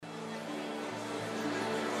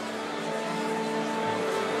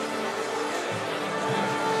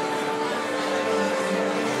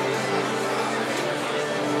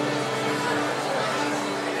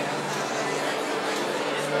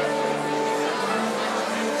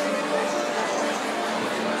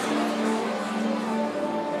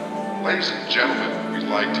ladies and gentlemen, we'd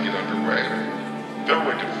like to get underway.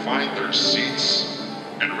 Everyone can find their seats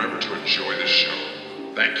and remember to enjoy the show.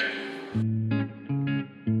 Thank you.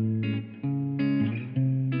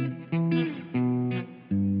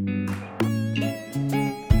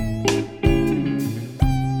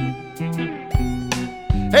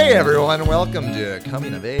 Hey everyone, welcome to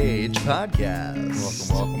Coming of Age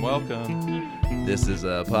Podcast. Welcome. This is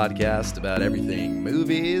a podcast about everything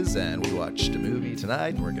movies, and we watched a movie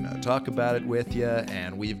tonight, and we're going to talk about it with you.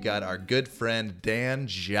 And we've got our good friend Dan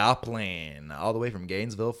Jopling, all the way from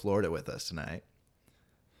Gainesville, Florida, with us tonight.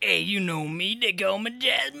 Hey, you know me, they call me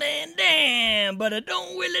Jazz Man Dan, but I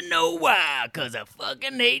don't really know why, cause I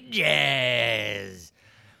fucking hate jazz,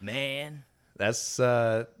 man. That's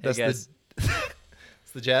guys. it's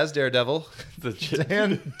the Jazz Daredevil,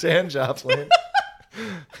 Dan Jopling.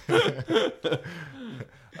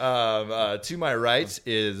 To my right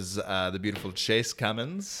is the beautiful Chase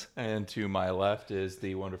Cummins. And to my left is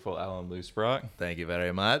the wonderful Alan Loosebrock. Thank you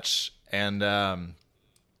very much. And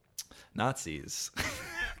Nazis.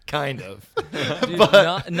 Kind of. Dude,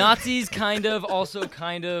 Nazis, kind of, also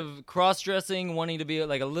kind of cross-dressing, wanting to be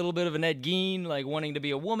like a little bit of an Ed Gein, like wanting to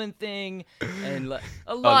be a woman thing, and like,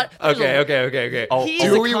 a lot. Okay. He's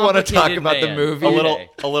Do a we want to talk complicated about the man. movie?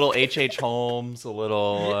 A little H.H. Holmes, a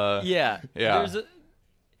little... Yeah. Yeah.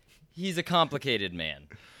 He's a complicated man.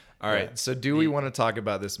 All right. So do we want to talk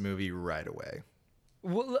about this movie right away?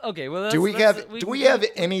 Well, okay. Well, Do we have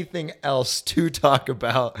anything else to talk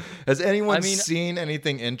about? Has anyone seen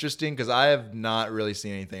anything interesting? Because I have not really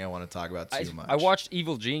seen anything I want to talk about too much. I watched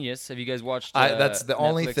Evil Genius. Have you guys watched? That's the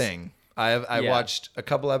only Netflix? thing. I watched a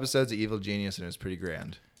couple episodes of Evil Genius, and it was pretty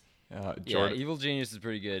grand. Yeah, Evil Genius is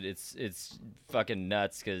pretty good. It's fucking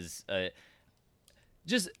nuts because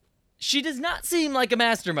she does not seem like a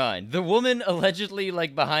mastermind. The woman allegedly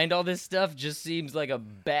like behind all this stuff just seems like a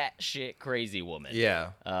batshit crazy woman.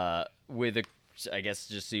 Yeah. With a, I guess,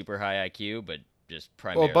 just super high IQ, but just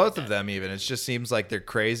primarily. Well, both of them even. It just seems like they're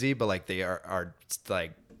crazy, but like they are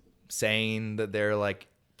like saying that they're like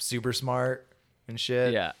super smart and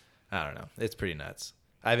shit. Yeah. I don't know. It's pretty nuts.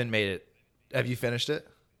 I haven't made it. Have you finished it?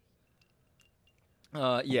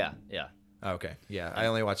 Yeah. Okay. Yeah. I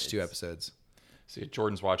only watched 2 episodes. See,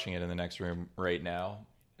 Jordan's watching it in the next room right now.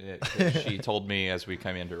 She told me as we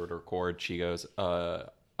came in to record, she goes,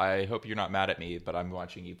 I hope you're not mad at me, but I'm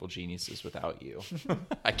watching Evil Geniuses without you.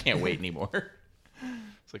 I can't wait anymore.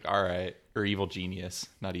 It's like, all right. Or Evil Genius,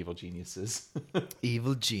 not Evil Geniuses.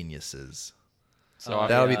 Evil Geniuses. So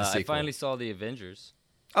that'll be the sequel. I finally saw The Avengers.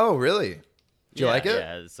 Oh, really? Did you like it?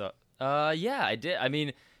 Yeah. So, yeah, I did. I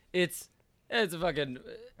mean, it's a fucking.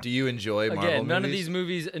 Do you enjoy Marvel Again, movies?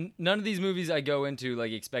 none of these movies I go into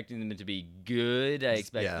like expecting them to be good. I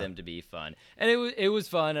expected them to be fun, and it was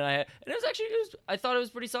fun, and I thought it was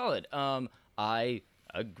pretty solid. I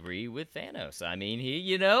agree with Thanos. I mean,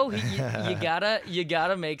 you gotta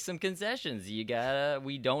make some concessions.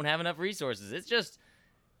 We don't have enough resources. It's just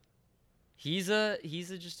he's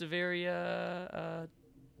just a very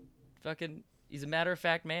fucking. He's a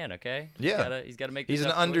matter-of-fact man, okay? Yeah. He's got to make. He has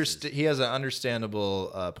an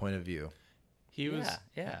understandable point of view. He was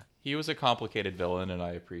a complicated villain, and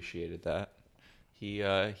I appreciated that. He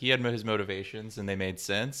had his motivations, and they made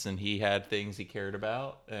sense, and he had things he cared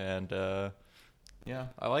about, and I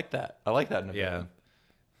like that. I like that in a villain.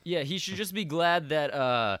 Yeah, he should just be glad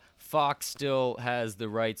that Fox still has the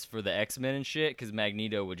rights for the X-Men and shit, because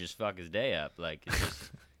Magneto would just fuck his day up. Like, it's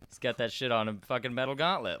just, he's got that shit on a fucking metal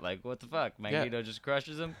gauntlet. Like, what the fuck? Magneto just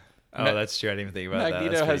crushes him? Oh, that's true. I didn't even think about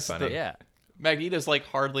that. That's pretty funny. Yeah. Magneto's like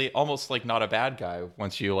almost like not a bad guy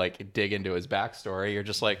once you like dig into his backstory. You're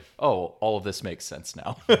just like, oh, all of this makes sense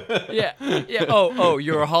now. Yeah. Oh,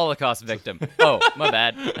 you're a Holocaust victim. Oh, my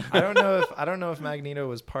bad. I don't know if Magneto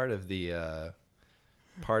was part of the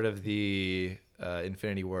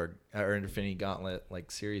Infinity War or Infinity Gauntlet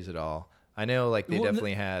like series at all. I know like they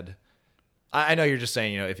definitely had. I know you're just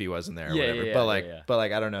saying, if he wasn't there or whatever, but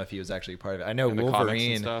I don't know if he was actually part of it. I know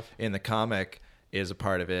Wolverine in the comic is a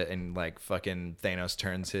part of it, and like fucking Thanos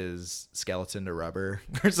turns his skeleton to rubber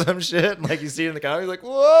or some shit. Like you see it in the comic, he's like,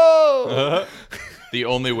 whoa! The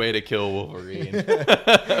only way to kill Wolverine.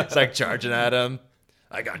 It's like charging at him.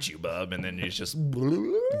 I got you, bub, and then he's just.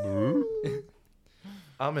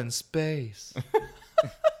 I'm in space.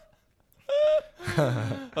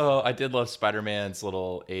 Oh, I did love Spider-Man's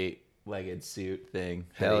little 8-legged suit thing.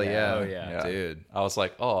 Hell yeah. Oh, yeah. Dude. I was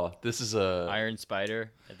like, oh, this is a... Iron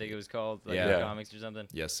Spider, I think it was called, in the comics or something.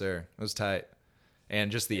 Yes, sir. It was tight.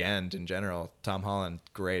 And just the end in general. Tom Holland,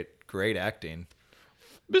 great acting.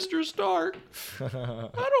 Mr. Stark,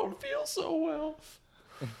 I don't feel so well.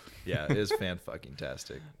 Yeah, it is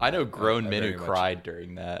fan-fucking-tastic. I know grown men who cried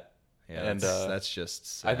during that. Yeah, and that's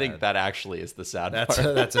just sad. I think that actually is the sad part.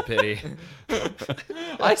 That's a pity.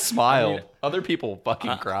 I smiled. Other people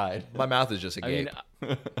fucking cried. My mouth is just agape.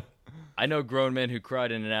 I know grown men who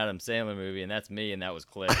cried in an Adam Sandler movie, and that's me, and that was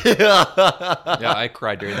Click. Yeah, I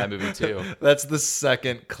cried during that movie too. That's the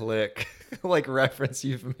second Click reference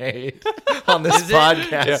you've made on this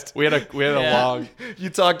podcast. Yeah, we had a long. You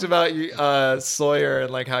talked about Sawyer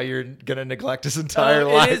and how you're gonna neglect his entire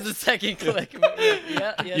life. It is the second Click movie.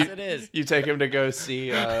 Yeah, yes, it is. You take him to go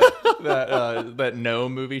see that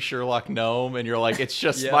gnome movie, Sherlock Gnome, and you're like, it's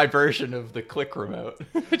just my version of the Click remote.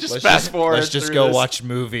 Let's fast forward. Let's just go watch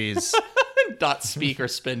movies. Not speak or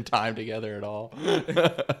spend time together at all.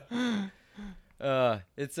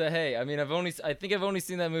 It's hey, I mean, I think I've only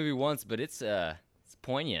seen that movie once, but it's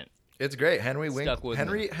poignant. It's great. Henry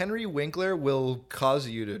Winkler will cause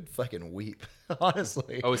you to fucking weep.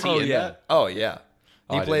 Honestly. Oh, is he in that? Oh yeah.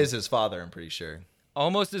 He plays his father, I'm pretty sure.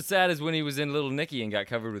 Almost as sad as when he was in Little Nicky and got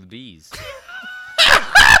covered with bees.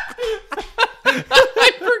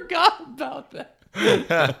 I forgot about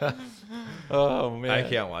that. Oh man, I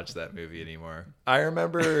can't watch that movie anymore. I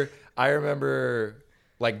remember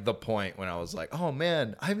the point when I was like, oh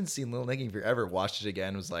man, I haven't seen Little Nicky forever. Watched it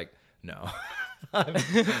again, was like, no.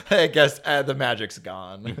 I guess the magic's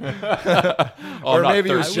gone. Or maybe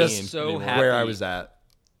it was just where I was at.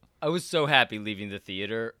 I was so happy leaving the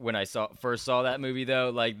theater when I first saw that movie,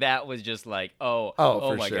 though. That was just oh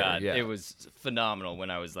my God. Yeah. It was phenomenal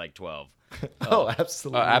when I was 12. Oh,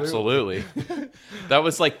 absolutely. Absolutely. That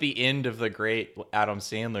was the end of the great Adam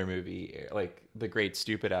Sandler movie, the great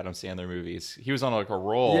stupid Adam Sandler movies. He was on a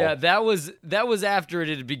roll. Yeah, that was after it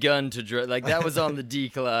had begun to that was on the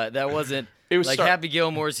decline. That wasn't Happy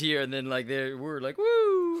Gilmore's here, and then they were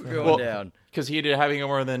woo, going down. Because he did Happy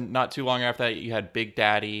Gilmore, and then not too long after that, you had Big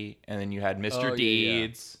Daddy, and then you had Mr.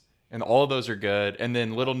 Deeds. Yeah. And all of those are good. And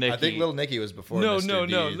then Little Nicky. I think Little Nicky was before No. Mr.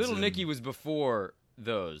 Deeds. Little Nicky was before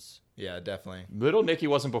those. Yeah, definitely. Little Nicky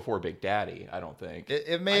wasn't before Big Daddy, I don't think.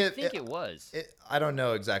 I think it was. I don't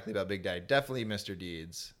know exactly about Big Daddy. Definitely Mr.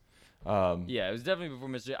 Deeds. Yeah, it was definitely before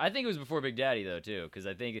Mr. I think it was before Big Daddy, though, too, because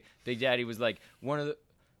I think Big Daddy was one of the...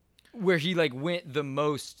 where he went the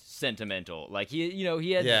most sentimental. He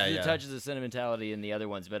had the touches of sentimentality in the other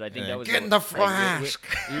ones, but I think that was get in the flask.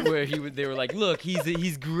 Where they were look,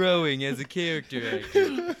 he's growing as a character.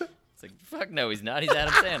 It's fuck no, he's not. He's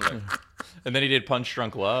Adam Sandler. And then he did Punch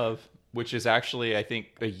Drunk Love, which is actually I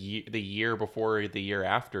think the year before the year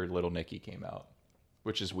after Little Nicky came out,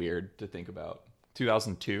 which is weird to think about.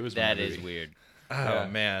 2002 is that is weird. Oh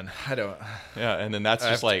man, I don't. Yeah, and then that's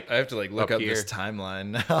just I have to look up this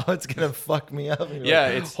timeline now. It's gonna fuck me up. Yeah,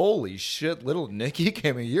 it's holy shit. Little Nicky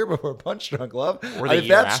came a year before Punch Drunk Love. Or the if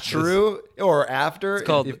year that's after. true or after, it's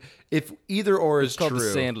called, if either or is it's called true,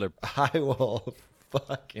 the Sandler. I will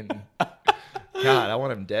fucking. God, I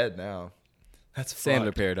want him dead now. That's Sandler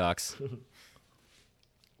fucked. paradox.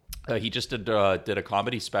 He just did a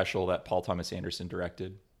comedy special that Paul Thomas Anderson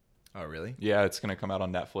directed. Oh, really? Yeah, it's going to come out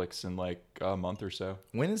on Netflix in a month or so.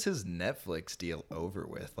 When is his Netflix deal over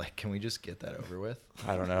with? Can we just get that over with?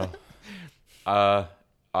 I don't know. I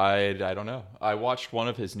don't know. I watched one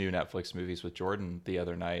of his new Netflix movies with Jordan the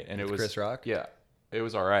other night, and it was Chris Rock. Yeah, it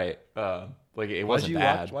was all right. It wasn't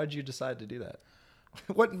bad. Why'd you decide to do that?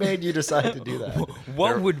 What made you decide to do that?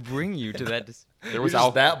 What would bring you to that? There was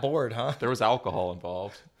that bored, huh? There was alcohol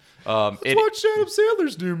involved. Let's watch Adam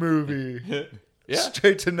Sandler's new movie. Yeah,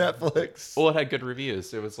 straight to Netflix. Well, it had good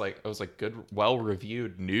reviews. It was good,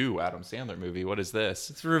 well-reviewed new Adam Sandler movie. What is this?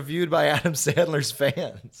 It's reviewed by Adam Sandler's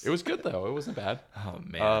fans. It was good though. It wasn't bad. Oh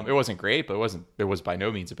man, it wasn't great, but it was by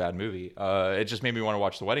no means a bad movie. It just made me want to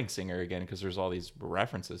watch The Wedding Singer again because there's all these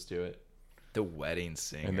references to it. The Wedding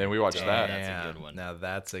Singer. And then we watched that. That's a good one. Now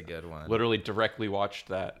that's a good one. Literally directly watched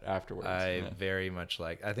that afterwards. I very much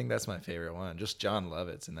I think that's my favorite one. Just John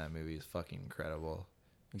Lovett's in that movie is fucking incredible.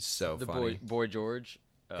 He's so funny. Boy George.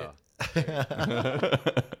 Oh.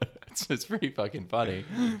 It's pretty fucking funny.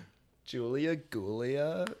 Julia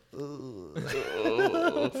Gulia.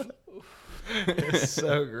 It's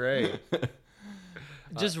so great.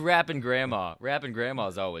 Just rapping grandma. Rapping grandma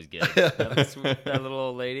is always good. That little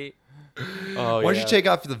old lady. Oh, why don't you take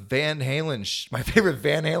off the Van Halen, my favorite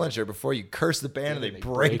Van Halen shirt before you curse the band and they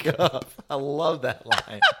break up. I love that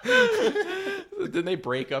line. Didn't they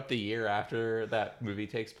break up the year after that movie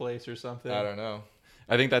takes place or something? I don't know.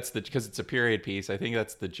 I think that's because it's a period piece. I think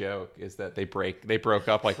that's the joke is that they broke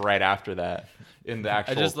up right after that in the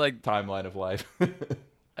actual timeline of life.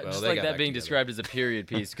 I just like that being described as a period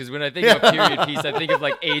piece because when I think of a period piece, I think of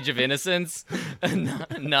Age of Innocence, and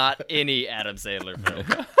not any Adam Sandler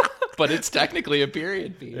film. But it's technically a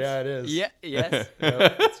period piece. Yeah, it is. Yeah, yes.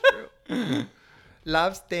 Yep, that's true.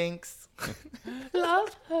 Love stinks.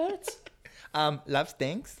 Love hurts. Love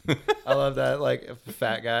stinks. I love that. Like, if a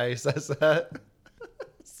fat guy says that.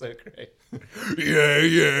 So great.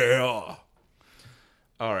 Yeah.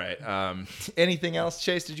 All right. Anything else,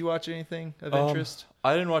 Chase? Did you watch anything of interest?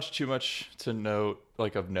 I didn't watch too much of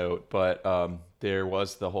note, but there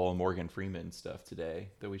was the whole Morgan Freeman stuff today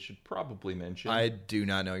that we should probably mention. I do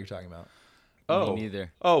not know what you're talking about. Oh, Me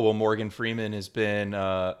neither. Oh, well, Morgan Freeman has been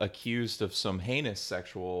accused of some heinous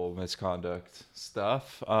sexual misconduct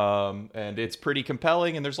stuff. And it's pretty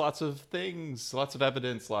compelling, and there's lots of things, lots of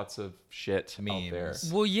evidence, lots of shit out there.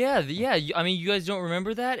 Well, yeah. I mean, you guys don't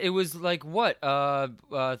remember that? It was like what?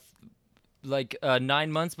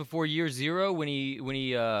 9 months before year 0 when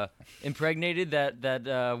he impregnated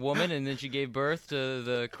that woman, and then she gave birth to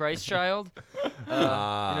the Christ child.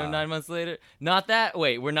 9 months later. Not that.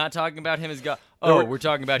 Wait, we're not talking about him as God. Oh, we're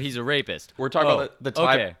talking about he's a rapist. We're talking about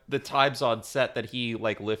the times on set that he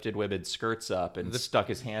like lifted women's skirts up and stuck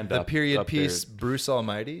his hand up. The period up piece, Bruce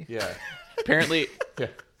Almighty. Yeah. Apparently. Yeah.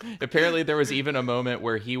 Apparently there was even a moment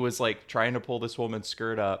where he was like trying to pull this woman's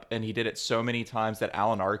skirt up, and he did it so many times that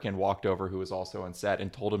Alan Arkin walked over, who was also on set,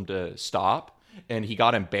 and told him to stop, and he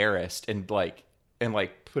got embarrassed and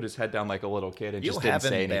put his head down like a little kid and just didn't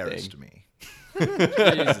say anything. Embarrassed me.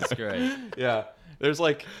 Jesus Christ. Yeah. There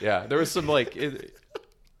was some like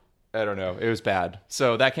I don't know. It was bad.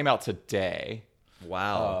 So that came out today.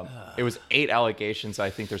 Wow. It was 8 allegations. I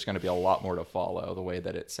think there's going to be a lot more to follow, the way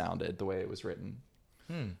that it sounded, the way it was written.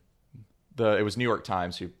 It was New York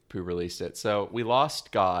Times who released it. So we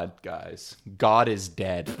lost God, guys. God is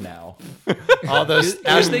dead now. All those.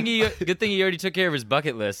 Good thing he already took care of his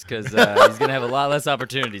bucket list, because he's gonna have a lot less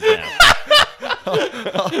opportunities now.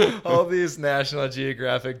 all these National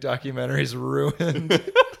Geographic documentaries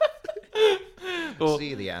ruined. Well,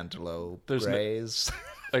 see the antelope there's graze.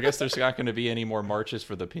 I guess there's not going to be any more marches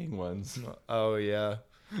for the penguins. Oh yeah.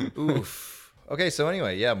 Oof. Okay, so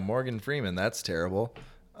anyway, yeah, Morgan Freeman, that's terrible.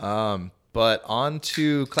 But on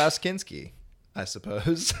to Klaus Kinski, I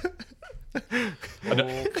suppose.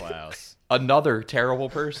 Klaus. Another terrible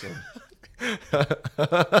person.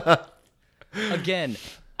 Again,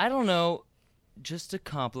 I don't know, just a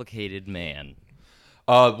complicated man.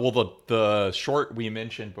 Well, the short we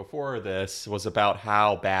mentioned before this was about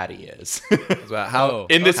how bad he is. About how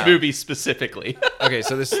in this movie specifically. Okay,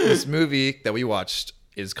 so this movie that we watched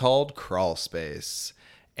is called Crawlspace,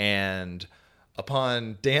 and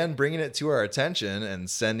upon Dan bringing it to our attention and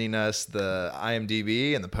sending us the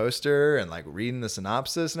IMDb and the poster and like reading the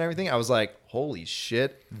synopsis and everything, I was like, holy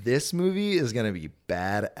shit, this movie is gonna be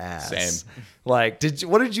badass. Same. Like,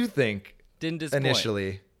 what did you think? Didn't disappoint.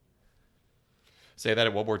 Initially. Say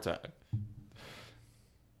that one more time.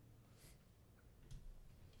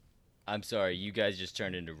 I'm sorry, you guys just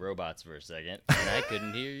turned into robots for a second, and I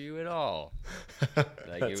couldn't hear you at all.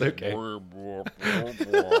 Like, that's okay. Well,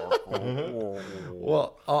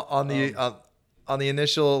 on the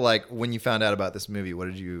initial, like, when you found out about this movie, what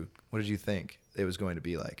did you think it was going to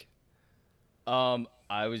be like? I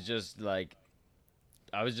was just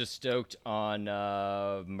stoked on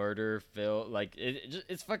murder film. Like,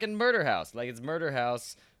 it's fucking Murder House. Like, it's Murder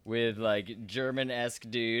House with like German-esque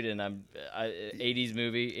dude, and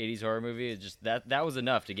 80s horror movie. It's just that was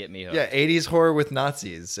enough to get me hooked. Yeah, 80s horror with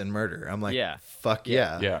Nazis and murder. I'm like, yeah, fuck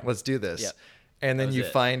yeah. Let's do this. Yeah. And then you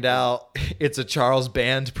find out it's a Charles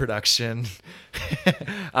Band production.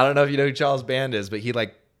 I don't know if you know who Charles Band is, but he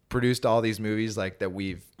like produced all these movies like that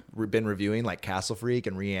we've been reviewing, like Castle Freak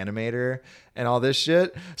and Reanimator and all this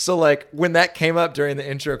shit. So like when that came up during the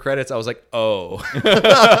intro credits, I was like, oh,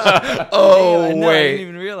 I didn't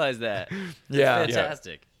even realize that. Yeah, it's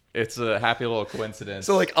fantastic. Yeah. It's a happy little coincidence.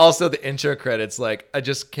 So like also the intro credits, like I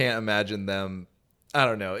just can't imagine them. I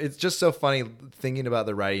don't know. It's just so funny thinking about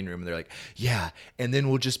the writing room. And they're like, yeah, and then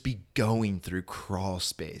we'll just be going through crawl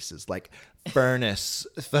spaces like furnace,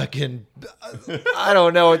 fucking, I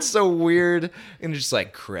don't know. It's so weird. And just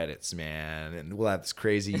like credits, man. And we'll have this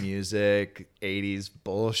crazy music, 80s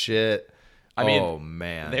bullshit. I mean, oh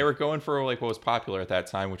man, they were going for like what was popular at that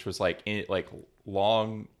time, which was like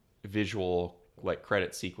long visual like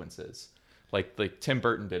credit sequences. Like Tim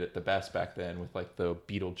Burton did it the best back then with like the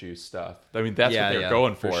Beetlejuice stuff. I mean, that's what they were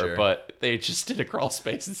going for, sure. But they just did a crawl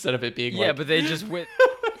space instead of it being like... Yeah, but they just went...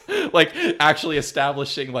 like actually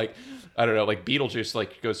establishing like, I don't know, like Beetlejuice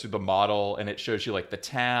like goes through the model and it shows you like the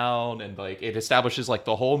town and like it establishes like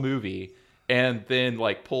the whole movie and then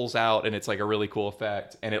like pulls out and it's like a really cool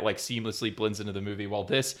effect and it like seamlessly blends into the movie, while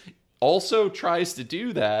this also tries to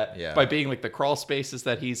do that by being like the crawl spaces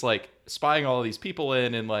that he's like spying all of these people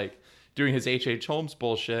in and like doing his H.H. Holmes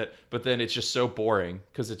bullshit, but then it's just so boring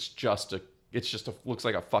because it's just looks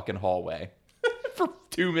like a fucking hallway for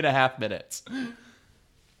 2.5 minutes.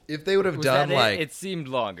 If they would have done it seemed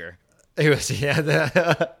longer. It was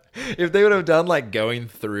if they would have done like going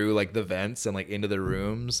through like the vents and like into the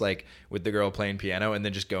rooms like with the girl playing piano and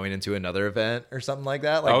then just going into another event or something like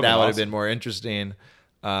that, like that would have been more interesting.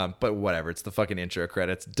 But whatever, it's the fucking intro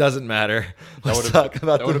credits. Doesn't matter. Let's talk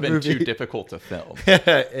about the movie. That would have been too difficult to film.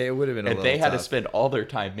 It would have been. And they had to spend all their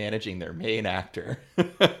time managing their main actor.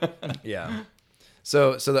 Yeah.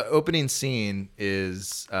 So the opening scene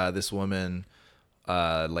is this woman.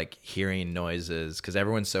 Like hearing noises because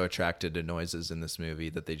everyone's so attracted to noises in this movie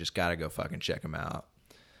that they just gotta go fucking check them out.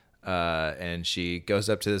 And she goes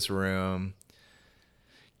up to this room,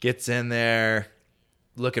 gets in there,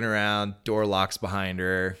 looking around, door locks behind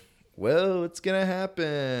her. Well, what's gonna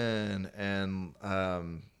happen?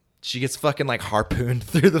 And she gets fucking like harpooned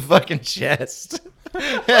through the fucking chest.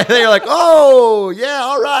 And they're like, oh yeah,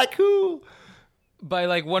 all right, cool. By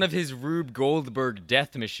like one of his Rube Goldberg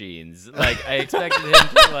death machines. Like I expected him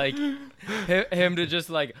to like him to just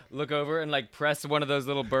like look over and like press one of those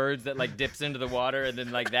little birds that like dips into the water and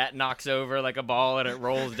then like that knocks over like a ball and it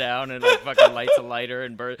rolls down and like fucking lights a lighter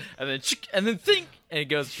and then think and it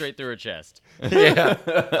goes straight through her chest. Yeah,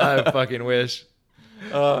 I fucking wish.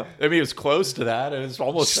 I mean, it was close to that. It was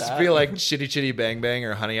almost just feel like Chitty Chitty Bang Bang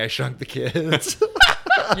or Honey I Shrunk the Kids.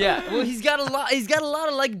 Yeah, well, he's got a lot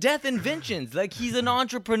of like death inventions. Like he's an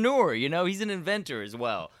entrepreneur, you know. He's an inventor as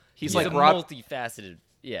well. He's like multifaceted.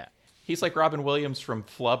 Yeah, he's like Robin Williams from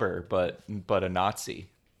Flubber, but a Nazi.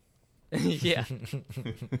 Yeah,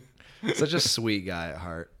 such a sweet guy at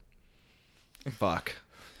heart. Fuck,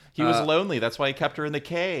 he was lonely. That's why he kept her in the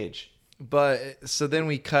cage. But so then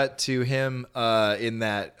we cut to him in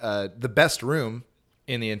that the best room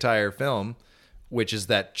in the entire film, which is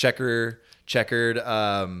that checkered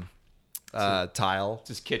tile. It's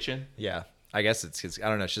his kitchen. Yeah, I guess it's his. I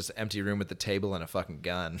don't know. It's just an empty room with the table and a fucking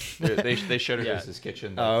gun. They showed it as his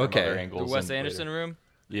kitchen. Oh, okay. From other angles the Wes Anderson later. room.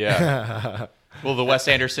 Yeah. Well, the Wes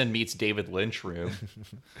Anderson meets David Lynch room.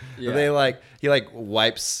 Yeah. He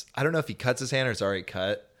wipes. I don't know if he cuts his hand or it's already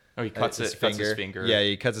cut. Oh, he cuts his finger. Yeah,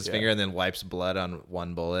 he cuts his finger and then wipes blood on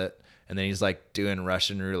one bullet, and then he's like doing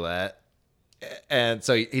Russian roulette. And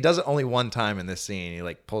so he does it only one time in this scene. He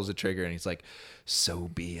like pulls the trigger and he's like, "So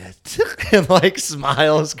be it," and like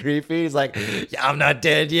smiles creepy. He's like, "Yeah, I'm not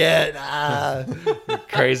dead yet."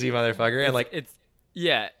 Crazy motherfucker. And like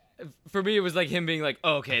yeah. For me, it was like him being like,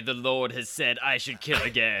 "Okay, the Lord has said I should kill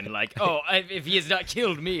again." Like, if he has not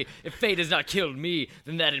killed me, if fate has not killed me,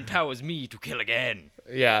 then that empowers me to kill again.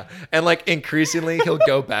 Yeah. And like increasingly he'll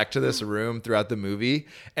go back to this room throughout the movie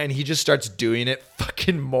and he just starts doing it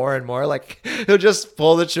fucking more and more. Like he'll just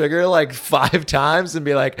pull the trigger like 5 times and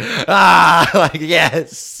be like, like,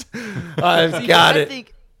 yes, I've got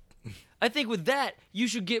it. I think with that, you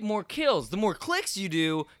should get more kills. The more clicks you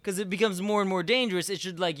do, because it becomes more and more dangerous, it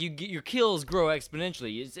should like your kills grow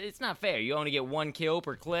exponentially. It's not fair. You only get 1 kill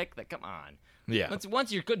per click. Come on. Yeah.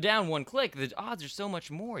 Once you're down 1 click, the odds are so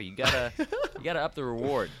much more. You gotta up the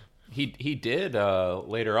reward. He did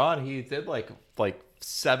later on. He did like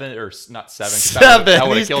 7 or not 7. 7. That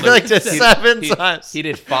would have killed him. Like 7 times. He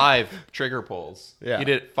did 5 trigger pulls. Yeah. He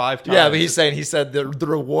did it 5 times. Yeah, but he said the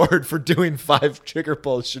reward for doing 5 trigger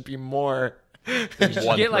pulls should be more. You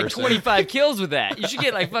should get like 25 kills with that. You should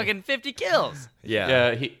get like fucking 50 kills.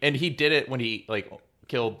 Yeah. Yeah. He did it when he like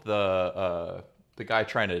killed the guy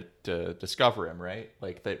trying to discover him, right?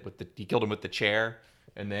 Like he killed him with the chair,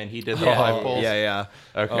 and then he did the 5 pulls. Yeah.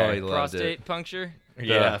 Okay. Oh, he loved Prostate puncture.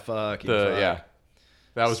 Yeah, fuck. Yeah.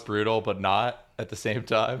 That was brutal, but not at the same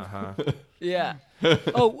time. Uh-huh. Yeah.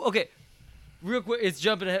 Oh, okay. Real quick, it's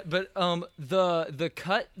jumping ahead, but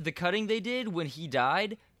the cutting they did when he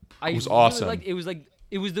died, it was awesome. It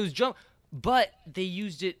was those jump, but they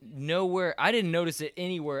used it nowhere. I didn't notice it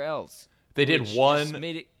anywhere else. They did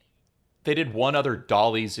one other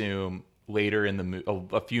dolly zoom later in the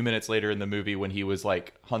a few minutes later in the movie when he was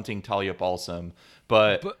like hunting Talia Balsam,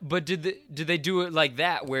 but did they do it like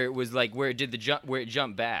that where it was like where it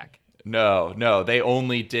jumped back? No, they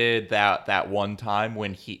only did that one time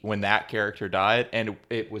when that character died, and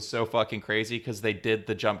it was so fucking crazy because they did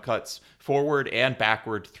the jump cuts forward and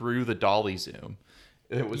backward through the dolly zoom.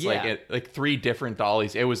 It was like 3 different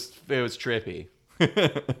dollies. It was trippy.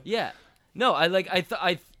 Yeah, no, I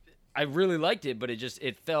really liked it, but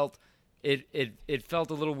it felt a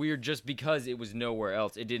little weird just because it was nowhere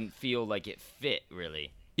else. It didn't feel like it fit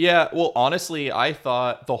really. Yeah, well, honestly, I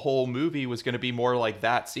thought the whole movie was going to be more like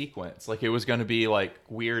that sequence. Like, it was going to be, like,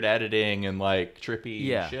 weird editing and, like,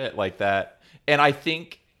 trippy shit like that. And I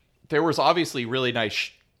think there was obviously really nice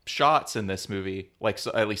shots in this movie. Like,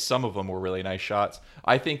 so, at least some of them were really nice shots.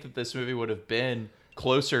 I think that this movie would have been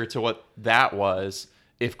closer to what that was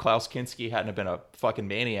if Klaus Kinski hadn't been a fucking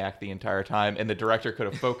maniac the entire time, and the director could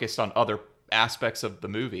have focused on other aspects of the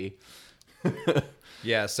movie.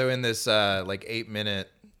 Yeah, so in this 8-minute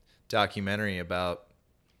documentary about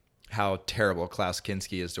how terrible Klaus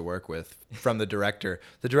Kinski is to work with from the director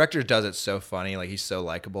does it so funny. Like, he's so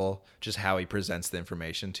likable, just how he presents the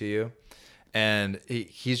information to you. And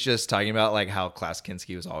he's just talking about like how Klaus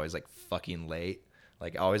Kinski was always like fucking late.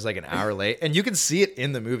 Like, always like an hour late. And you can see it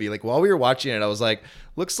in the movie. Like, while we were watching it, I was like,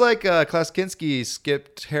 looks like Klaus Kinski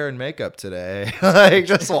skipped hair and makeup today. Like,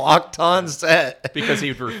 just walked on set. Because he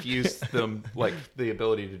would refuse them, like, the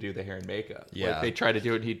ability to do the hair and makeup. Yeah. Like, they try to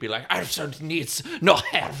do it, and he'd be like, I don't need no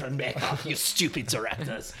hair and makeup, you stupid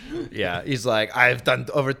directors. Yeah, he's like, I've done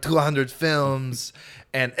over 200 films,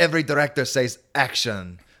 and every director says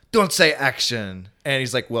action. Don't say action. And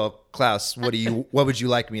he's like, well, Klaus, what would you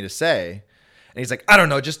like me to say? And he's like, I don't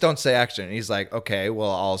know, just don't say action. And he's like, okay,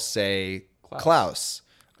 well, I'll say Klaus.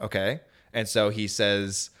 Okay. And so he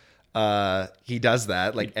says, he does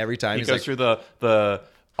that like every time. He goes through the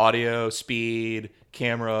audio, speed,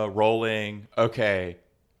 camera, rolling. Okay,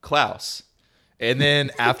 Klaus. And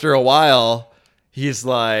then after a while, he's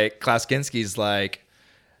like, Klaus Kinski's like,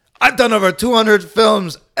 I've done over 200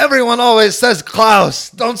 films. Everyone always says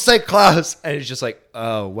Klaus. Don't say Klaus. And he's just like,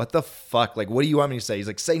 oh, what the fuck? Like, what do you want me to say? He's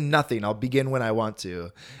like, say nothing. I'll begin when I want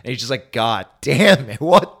to. And he's just like, God damn it.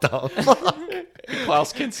 What the fuck?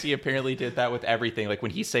 Klaus Kinski apparently did that with everything. Like,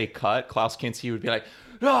 when he say cut, Klaus Kinski would be like,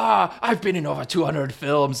 I've been in over 200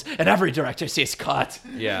 films, and every director says cut.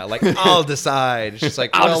 Yeah, like, I'll decide. It's just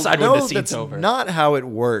like, I'll decide when the scene's that's over. Not how it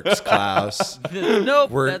works, Klaus.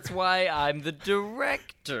 Nope, that's why I'm the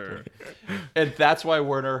director. And that's why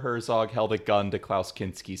Werner Herzog held a gun to Klaus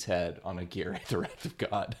Kinski's head on a gear at the Wrath of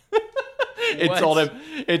God. It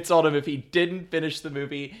told him if he didn't finish the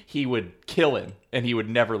movie, he would kill him, and he would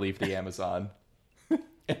never leave the Amazon.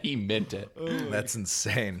 And he meant it. That's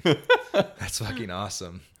insane. That's fucking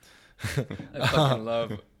awesome. I fucking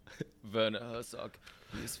love Werner Herzog.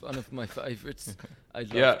 He's one of my favorites. I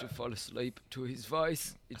love to fall asleep to his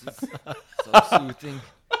voice. It is so soothing.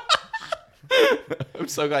 I'm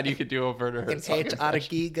so glad you could do a Werner Herzog.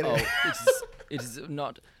 It is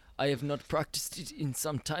not. I have not practiced it in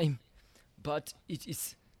some time, but it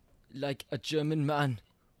is like a German man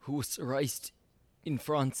who was raised in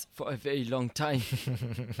France for a very long time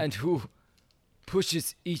and who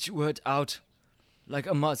pushes each word out like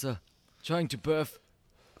a mother trying to birth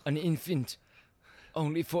an infant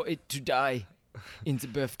only for it to die in the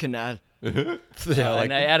birth canal. And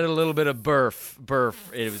I added a little bit of birth.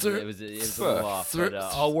 It was a little off, but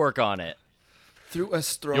I'll work on it. Through a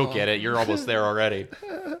straw. You'll get it. You're almost there already.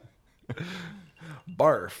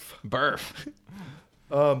 Barf.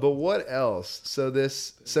 But what else?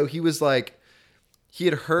 So he was like, he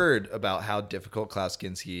had heard about how difficult Klaus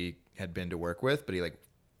Kinski had been to work with, but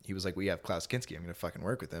he was like, we have Klaus Kinski. I'm going to fucking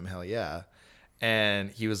work with him. Hell yeah. And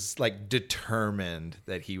he was like determined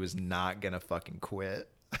that he was not going to fucking quit.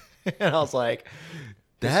 And I was like,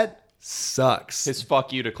 that sucks. His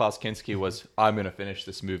fuck you to Klaus Kinski was, I'm going to finish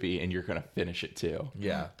this movie and you're going to finish it too.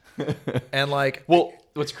 Yeah. And like, well,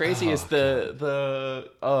 what's crazy is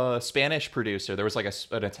the Spanish producer, there was like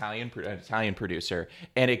an Italian producer,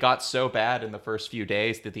 and it got so bad in the first few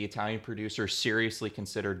days that the Italian producer seriously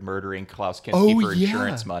considered murdering Klaus Kinski for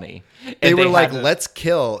insurance money. And they were like, let's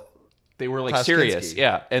kill. They were like Klaus serious. Kinski.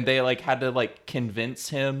 Yeah. And they like had to like convince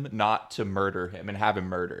him not to murder him and have him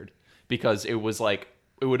murdered, because it was like,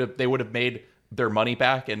 they would have made their money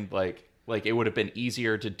back, and like it would have been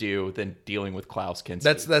easier to do than dealing with Klaus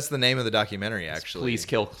Kinski. That's the name of the documentary, actually. Please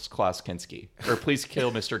kill Klaus Kinski, or please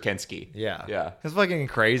kill Mr. Kinski. Yeah. It's fucking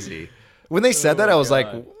crazy. When they said that, I was like,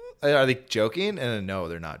 are they joking? And no,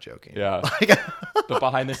 they're not joking. Yeah. The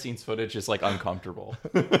behind the scenes footage is like uncomfortable.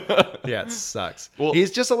 Yeah, it sucks. Well,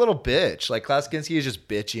 he's just a little bitch. Like, Klaus Kinski is just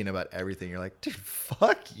bitching about everything. You're like, dude,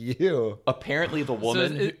 fuck you. Apparently the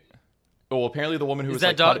woman apparently the woman who was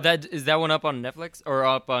is that one up on Netflix or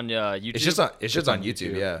up on YouTube? It's just on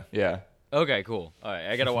YouTube. Yeah. Okay, cool. All right,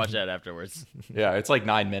 I gotta watch that afterwards. Yeah, it's like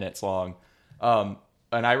 9 minutes long. And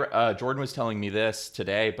Jordan was telling me this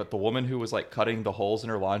today, but the woman who was like cutting the holes in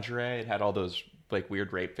her lingerie and had all those like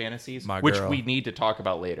weird rape fantasies, which we need to talk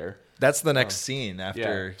about later. That's the next scene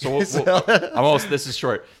after. Yeah. So this is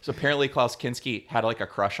short. So apparently Klaus Kinski had like a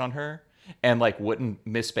crush on her and like wouldn't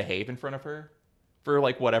misbehave in front of her. For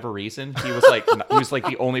like whatever reason, he was like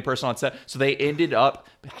the only person on set. So they ended up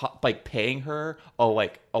like paying her a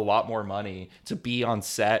lot more money to be on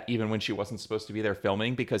set even when she wasn't supposed to be there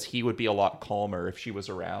filming, because he would be a lot calmer if she was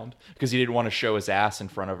around, because he didn't want to show his ass in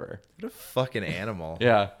front of her. What a fucking animal.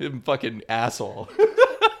 Yeah, fucking asshole.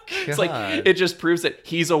 It's like, it just proves that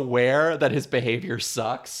he's aware that his behavior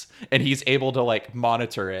sucks and he's able to like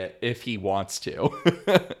monitor it if he wants to.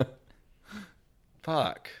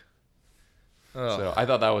 Fuck. Oh. So I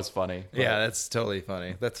thought that was funny. Yeah, that's totally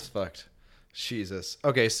funny. That's fucked. Jesus.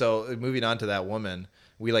 Okay, so moving on to that woman,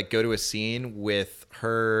 we like go to a scene with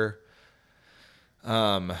her.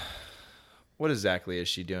 What exactly is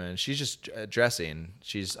she doing? She's just dressing.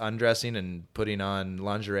 She's undressing and putting on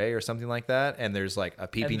lingerie or something like that. And there's like a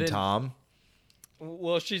peeping Tom.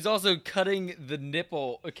 Well, she's also cutting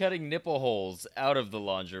nipple holes out of the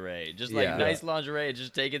lingerie. Just like nice lingerie,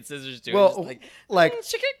 just taking scissors to it. Just like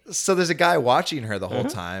so there's a guy watching her the whole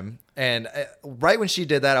time. And right when she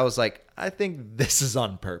did that, I was like, I think this is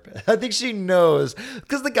on purpose. I think she knows,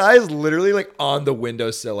 because the guy is literally like on the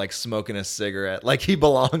windowsill, like smoking a cigarette, like he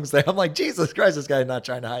belongs there. I'm like, Jesus Christ, this guy's not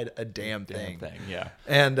trying to hide a damn thing. Yeah.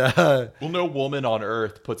 And well, no woman on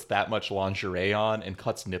earth puts that much lingerie on and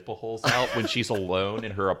cuts nipple holes out when she's alone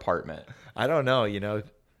in her apartment. I don't know, you know.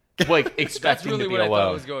 Like expecting That's really to be what alone. I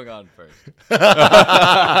thought was going on first.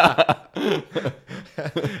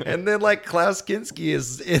 And then like Klaus Kinski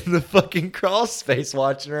is in the fucking crawl space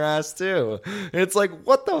watching her ass too. And it's like,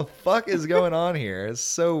 what the fuck is going on here? It's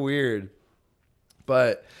so weird.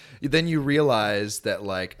 But then you realize that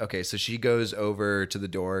like, okay, so she goes over to the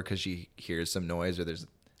door because she hears some noise, or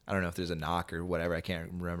I don't know if there's a knock or whatever. I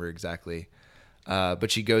can't remember exactly.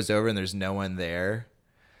 But she goes over and there's no one there.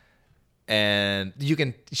 And you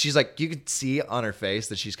can see on her face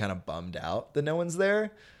that she's kind of bummed out that no one's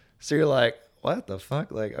there. So you're like, what the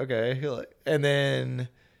fuck? Like, okay. And then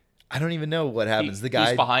I don't even know what happens. The guy,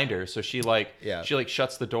 he's behind her. So she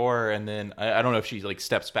shuts the door, and then I don't know if she like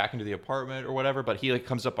steps back into the apartment or whatever, but he like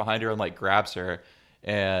comes up behind her and like grabs her,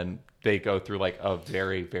 and they go through like a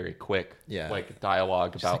very, very quick like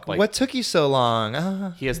dialogue about like what took you so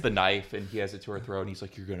long? He has the knife and he has it to her throat, and he's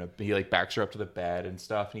like, he like backs her up to the bed and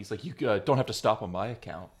stuff, and he's like, you don't have to stop on my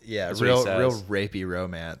account. Yeah, real rapey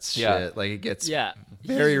romance shit. Like it gets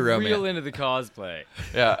very romantic. Real into the cosplay.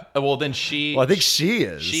 Yeah. Well, then I think she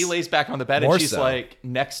is. She lays back on the bed and she's like,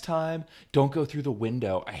 next time, don't go through the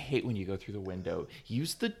window. I hate when you go through the window.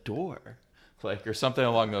 Use the door. Like, or something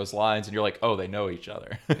along those lines, and you're like, oh, they know each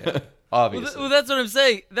other. Yeah. Obviously. Well, that's what I'm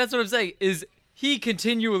saying. That's what I'm saying is he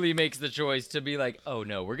continually makes the choice to be like, oh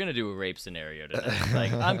no, we're gonna do a rape scenario tonight.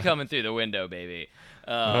 Like, I'm coming through the window, baby.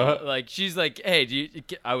 Like she's like, hey,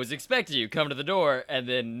 I was expecting you come to the door, and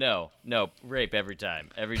then no, rape every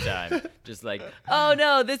time. Just like, oh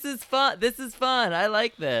no, this is fun. I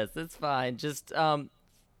like this. It's fine. Just I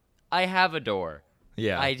have a door.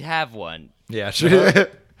 Yeah, I have one. Yeah, sure.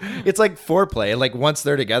 It's like foreplay. Like once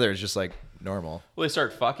they're together, it's just like normal. Well, they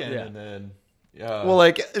start fucking, and then well,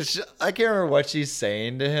 like I can't remember what she's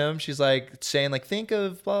saying to him. She's like saying like, think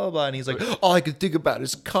of blah blah blah, and he's like, all I can think about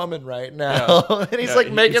is coming right now. And he's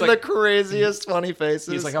like making the craziest funny faces.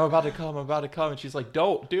 He's like, I'm about to come, and she's like,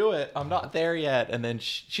 don't do it, I'm not there yet. And then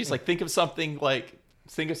she's like, think of something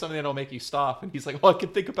that'll make you stop. And he's like, all I can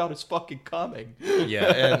think about is fucking coming.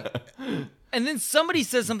 Yeah, and then somebody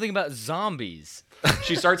says something about zombies.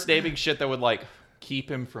 She starts naming shit that would like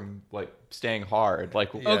keep him from like staying hard.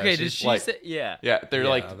 Like, okay, did she say? Yeah. They're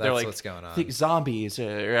like what's going on. Think zombies.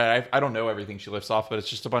 I don't know everything she lifts off, but it's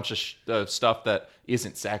just a bunch of stuff that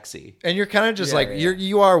isn't sexy. And you're kind of just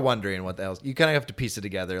you are wondering what the hell. You kind of have to piece it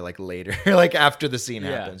together like later, like after the scene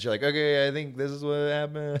happens. You're like, okay, I think this is what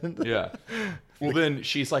happened. Yeah. Well, then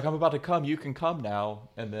she's like, I'm about to come. You can come now.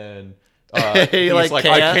 And then he's like,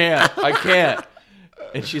 I can't.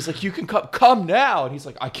 And she's like, you can come now. And he's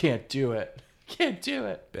like, I can't do it.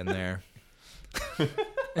 Been there. It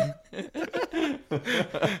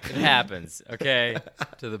happens, okay?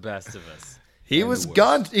 To the best of us. He was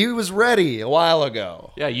gone. He was ready a while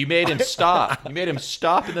ago. Yeah, you made him stop. You made him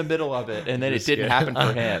stop in the middle of it, and then it didn't happen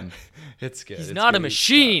for him. It's good. He's not a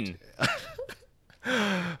machine.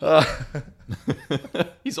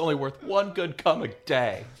 He's only worth one good cum a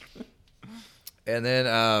day. And then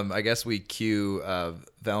I guess we cue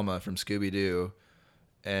Velma from Scooby-Doo,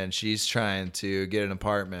 and she's trying to get an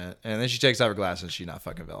apartment. And then she takes off her glasses, and she's not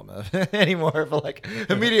fucking Velma anymore. But like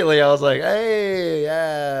immediately I was like, hey,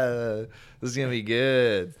 yeah, this is going to be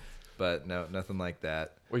good. But no, nothing like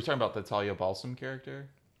that. Were you talking about the Talia Balsam character?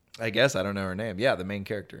 I guess. I don't know her name. Yeah, the main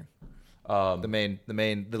character. The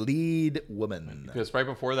lead woman. Because right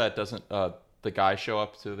before that, doesn't the guy show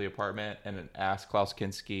up to the apartment and ask Klaus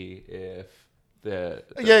Kinski if the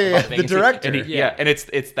the director. And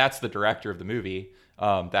it's that's the director of the movie,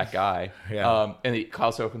 that guy. Yeah. And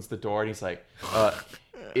Klaus opens the door and he's like,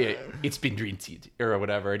 it's been rented or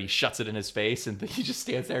whatever, and he shuts it in his face, and he just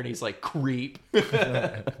stands there and he's like, creep.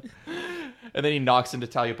 And then he knocks into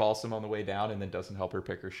Talia Balsam on the way down, and then doesn't help her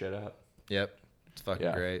pick her shit up. Yep, it's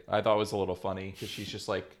fucking great. I thought it was a little funny because she's just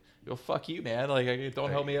like, "Yo, fuck you, man! Like,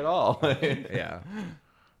 don't help me at all." Yeah.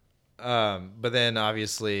 But then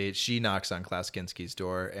obviously she knocks on Klaus Kinski's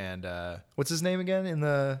door, and what's his name again in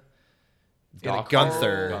the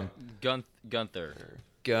Gunther.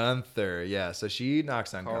 Gunther, yeah. So she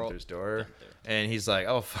knocks on Gunther's door, and he's like,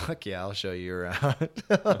 "Oh fuck yeah, I'll show you around."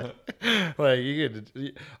 Like you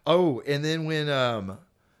could. Oh, and then when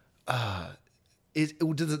do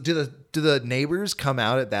the neighbors come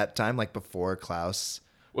out at that time, like before Klaus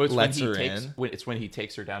lets her in? It's when he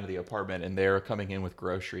takes her down to the apartment, and they're coming in with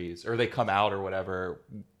groceries, or they come out or whatever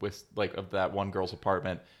with like of that one girl's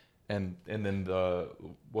apartment, and then the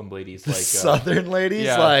one lady's like Southern lady's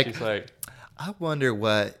she's like, I wonder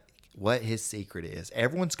what his secret is.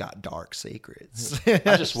 Everyone's got dark secrets.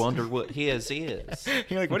 I just wonder what his is.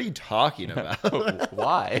 You're like, what are you talking about?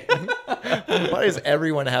 Why? Why does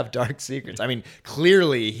everyone have dark secrets? I mean,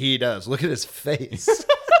 clearly he does. Look at his face.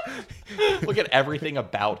 Look at everything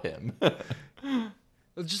about him.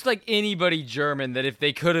 Just like anybody German that if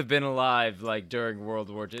they could have been alive like during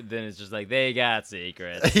World War II, then it's just like they got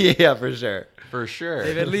secrets. Yeah, for sure. For sure.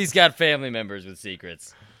 They've at least got family members with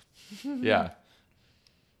secrets. Yeah.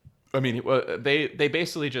 I mean, they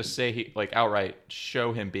basically just say he like outright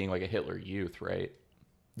show him being like a Hitler Youth, right?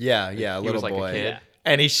 Yeah, a little like boy. a kid.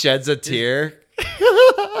 And he sheds a tear.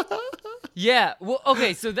 Yeah, well,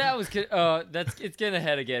 okay, so that was it's getting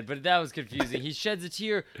ahead again, but that was confusing. He sheds a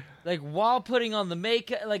tear, like while putting on the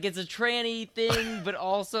makeup, like it's a tranny thing, but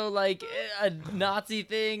also like a Nazi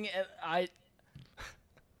thing. And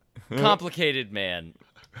complicated man,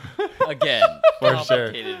 again, for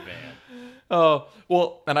complicated sure. man. Oh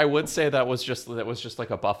well, and I would say that was just like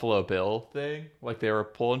a Buffalo Bill thing, like they were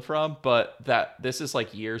pulling from, but this is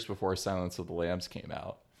like years before Silence of the Lambs came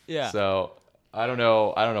out. Yeah. So. I don't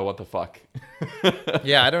know what the fuck.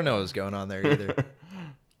 Yeah, I don't know what's going on there either.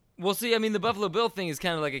 Well, see, I mean, the Buffalo Bill thing is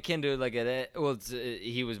kind of like akin to like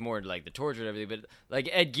he was more like the torture and everything, but like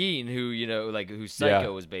Ed Gein, who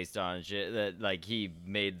Psycho was based on and shit, that like he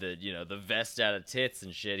made the vest out of tits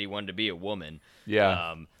and shit. He wanted to be a woman.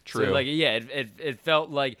 Yeah, true. So like, yeah, it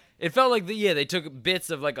felt like they took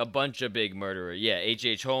bits of like a bunch of big murderers. Yeah,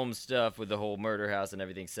 H.H. Holmes stuff with the whole murder house and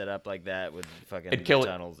everything set up like that with fucking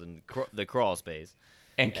tunnels and the crawl space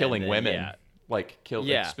and killing women. Yeah. Like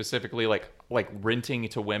specifically like renting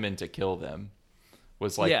to women to kill them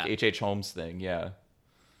was like H.H. Holmes thing. Yeah.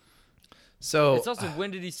 So it's also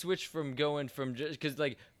when did he switch from going from just because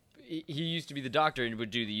like he used to be the doctor and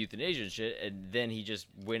would do the euthanasia and shit, and then he just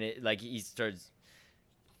he starts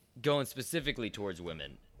going specifically towards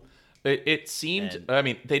women. It seemed. I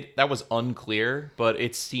mean, that was unclear, but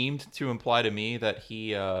it seemed to imply to me that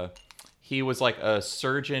he was like a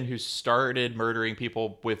surgeon who started murdering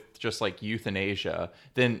people with just like euthanasia,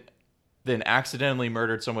 then accidentally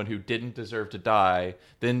murdered someone who didn't deserve to die,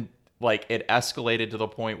 then like it escalated to the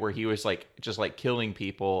point where he was like just like killing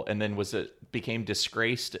people, and then became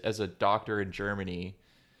disgraced as a doctor in Germany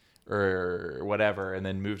or whatever, and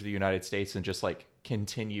then moved to the United States and just like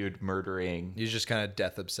continued murdering. He's just kind of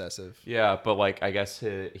death obsessive. Yeah, but like I guess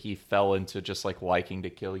he fell into just like liking to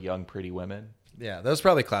kill young pretty women. Yeah, that was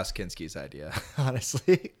probably Klaus Kinski's idea,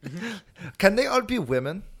 honestly. Can they all be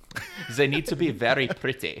women? They need to be very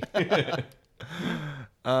pretty.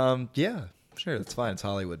 Yeah, sure, that's fine. It's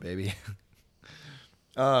Hollywood, baby.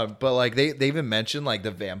 But like they even mentioned like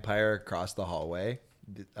the vampire across the hallway,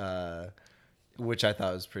 which I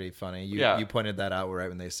thought was pretty funny. You pointed that out right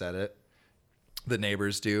when they said it. The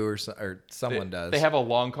neighbors do, or someone does. They have a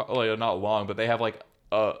long, not long, but they have like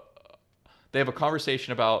they have a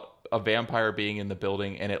conversation about a vampire being in the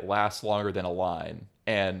building, and it lasts longer than a line.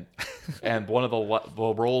 And one of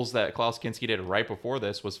the roles that Klaus Kinski did right before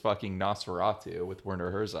this was fucking Nosferatu with Werner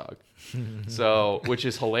Herzog. So, which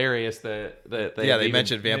is hilarious that they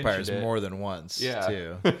mentioned vampires more than once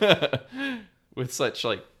too. With such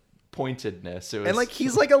like pointedness. And like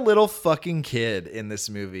he's like a little fucking kid in this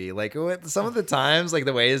movie. Like some of the times, like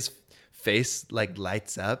the way his face like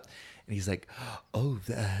lights up, and he's like, "Oh,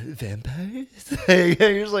 the vampires!"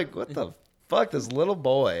 You're just like, "What the fuck?" This little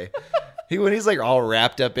boy. When he's like all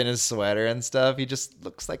wrapped up in his sweater and stuff, he just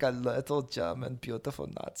looks like a little German, beautiful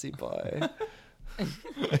Nazi boy.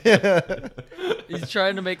 He's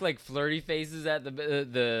trying to make like flirty faces at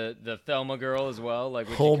the Thelma girl as well. Like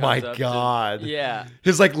when oh she my comes up god, yeah,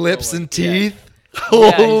 his like lips and teeth.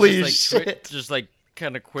 Holy shit! Just like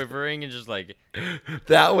kind of quivering and just like.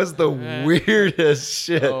 That was the weirdest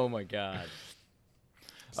shit. Oh my god.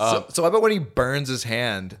 So I bet when he burns his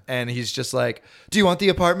hand and he's just like, "Do you want the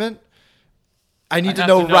apartment? I need to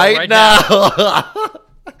know right now."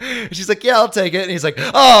 She's like, "Yeah, I'll take it." And he's like,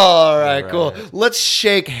 "Oh, all right, cool. Let's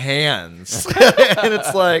shake hands." And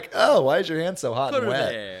it's like, "Oh, why is your hand so hot and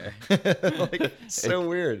wet?" Like, so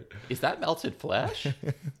weird. Is that melted flesh?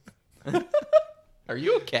 Are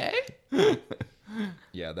you okay?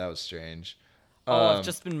 Yeah, that was strange. I've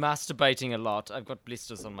just been masturbating a lot. I've got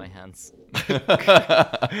blisters on my hands.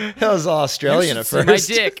 That was all Australian at first. My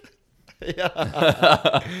dick.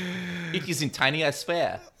 Yeah. It is in tiny as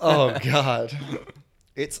sphere. Oh god.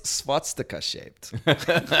 It's swastika shaped.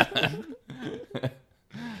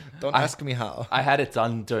 Don't ask me how. I had it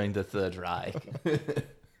done during the Third Reich.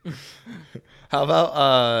 How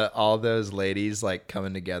about all those ladies like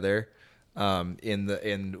coming together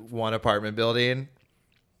in one apartment building?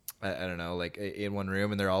 I don't know, like in one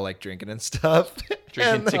room, and they're all like drinking and stuff.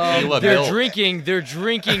 Drinking tequila milk. They're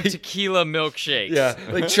drinking tequila milkshakes. Yeah,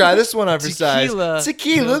 like try this one on for size.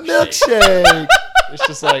 Tequila milkshake. milkshake. It's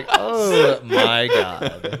just like, oh my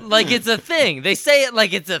god. Like it's a thing. They say it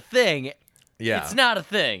like it's a thing. Yeah. It's not a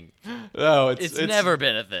thing. No, it's never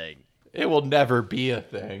been a thing. It will never be a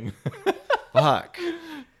thing. Fuck.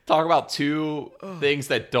 Talk about two things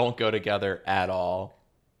that don't go together at all.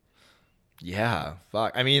 Yeah,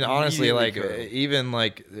 fuck. I mean, honestly, like even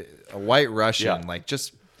like a White Russian, like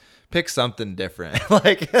just pick something different.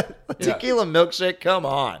 Like tequila milkshake. Come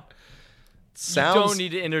on. You don't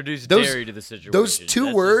need to introduce dairy to the situation. Those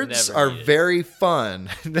two words are very fun.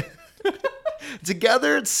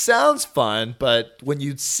 Together, it sounds fun, but when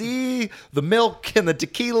you see the milk and the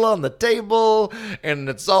tequila on the table, and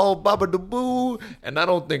it's all baba-da-boo, and I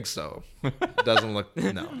don't think so. It doesn't look,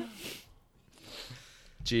 no.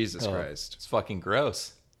 Jesus Christ. It's fucking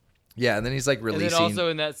gross. Yeah, and then he's like releasing. And then also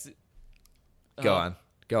in that... Go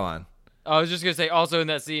on. I was just going to say, also in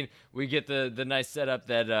that scene, we get the nice setup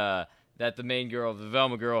that the main girl, the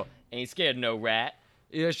Velma girl, ain't scared of no rat.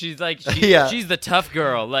 You know, she's like, she's the tough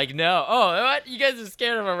girl. Like, no. Oh, what? You guys are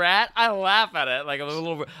scared of a rat? I laugh at it. Like,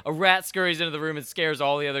 a rat scurries into the room and scares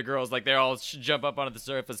all the other girls. Like, they all jump up onto the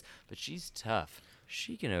surface. But she's tough.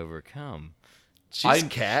 She can overcome. She's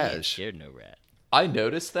cash. She ain't scared no rat. I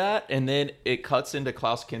noticed that, and then it cuts into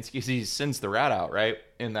Klaus Kinski. He sends the rat out, right?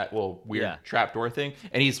 In that weird trapdoor thing.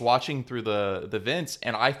 And he's watching through the vents.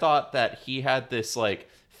 And I thought that he had this, like,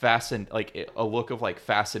 a look of like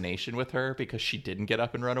fascination with her because she didn't get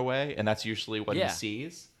up and run away, and that's usually what he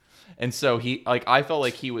sees. And so I felt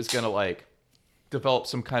like he was gonna like develop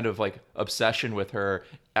some kind of like obsession with her,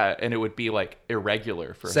 and it would be like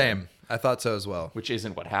irregular for him. I thought so as well, which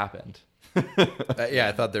isn't what happened. Yeah,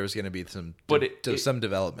 I thought there was gonna be some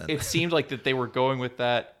development. It seemed like that they were going with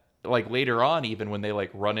that. Like later on, even when they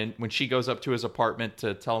like run in, when she goes up to his apartment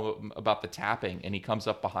to tell him about the tapping, and he comes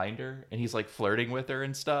up behind her and he's like flirting with her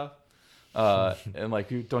and stuff, and like,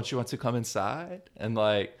 don't you want to come inside? And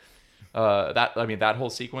like that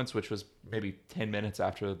whole sequence, which was maybe 10 minutes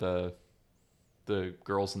after the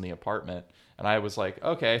girls in the apartment, and I was like,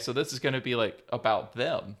 okay, so this is going to be like about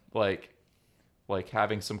them, like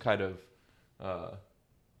having some kind of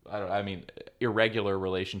irregular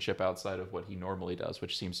relationship outside of what he normally does,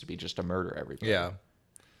 which seems to be just to murder everybody. Yeah.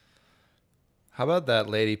 How about that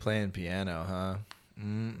lady playing piano, huh?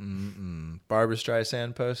 Barbra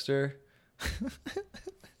Streisand poster.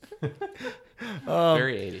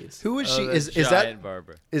 Very 80s. Who is she? Is that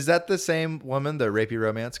Barbara? Is that the same woman, the rapey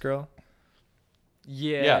romance girl?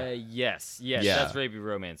 Yes, that's rapey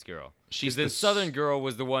romance girl. She's the Southern girl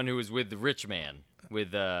was the one who was with the rich man,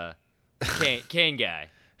 with Kane guy.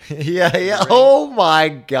 Yeah. Oh my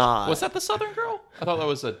God. Was that the Southern girl? I thought that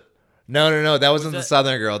was a. No. That wasn't the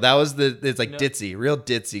Southern girl. That was it's like ditzy, real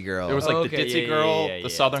ditzy girl. It was like the ditzy girl, the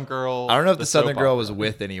Southern girl. I don't know if the Southern girl was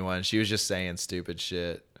with anyone. She was just saying stupid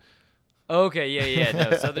shit. Okay, yeah.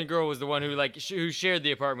 No, Southern girl was the one who who shared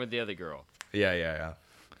the apartment with the other girl. Yeah.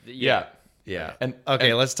 And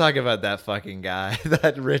let's talk about that fucking guy,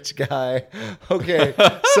 that rich guy. Okay,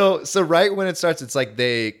 so right when it starts, it's like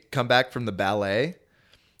they come back from the ballet,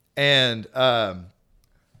 and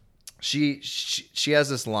she has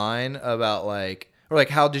this line about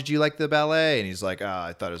how did you like the ballet? And he's like,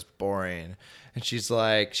 I thought it was boring. And she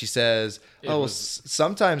says,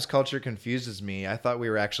 sometimes culture confuses me. I thought we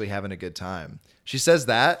were actually having a good time. She says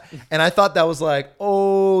that, and I thought that was like,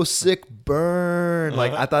 oh, sick burn.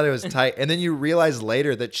 Like, I thought it was tight. And then you realize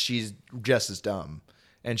later that she's just as dumb.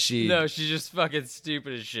 And she's just fucking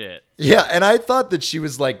stupid as shit. Yeah, and I thought that she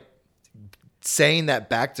was like saying that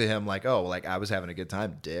back to him like, oh, like I was having a good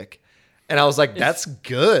time, dick. And I was like, that's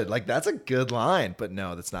good. Like, that's a good line. But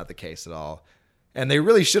no, that's not the case at all. And they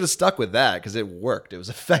really should have stuck with that because it worked. It was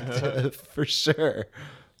effective for sure.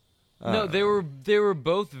 No, they were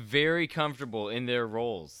both very comfortable in their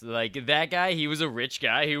roles. Like that guy, he was a rich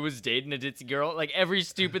guy who was dating a ditzy girl. Like every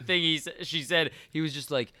stupid thing she said, he was just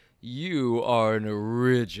like, "You are an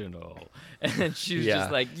original," and she was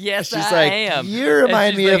just like, "Yes, she's I like, am." You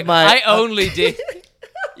remind me of my. I only date.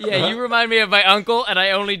 Yeah, you remind me of my uncle, and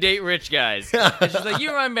I only date rich guys. And she's like, you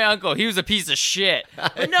remind me of my uncle. He was a piece of shit.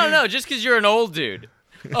 But no, just because you're an old dude.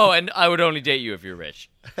 Oh, and I would only date you if you're rich.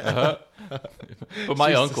 But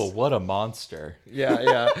my uncle, what a monster.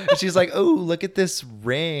 Yeah. And she's like, oh, look at this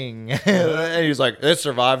ring. And he's like, it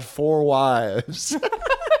survived 4 wives.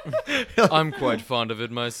 I'm quite fond of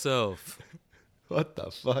it myself. What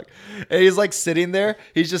the fuck? And he's like sitting there.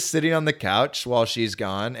 He's just sitting on the couch while she's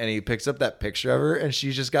gone. And he picks up that picture of her. And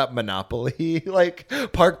she's just got Monopoly, like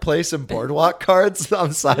Park Place and Boardwalk cards on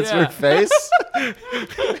the sides of her face.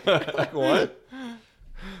 Like, what?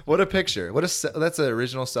 What a picture. That's an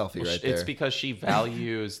original selfie right there. It's because she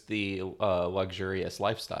values the luxurious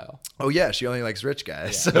lifestyle. Oh, yeah. She only likes rich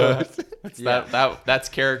guys. Yeah. So that's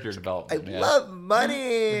character development. I love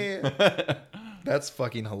money. That's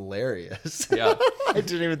fucking hilarious. Yeah. I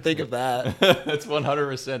didn't even think of that. That's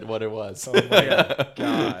 100% what it was. Oh my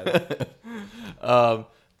God.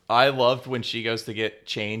 I loved when she goes to get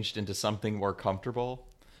changed into something more comfortable.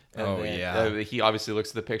 And he obviously looks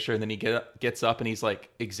at the picture and then he gets up and he's like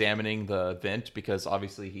examining the vent because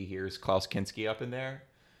obviously he hears Klaus Kinski up in there.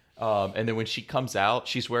 And then when she comes out,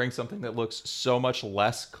 she's wearing something that looks so much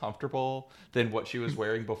less comfortable than what she was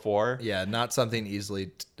wearing before. Yeah, not something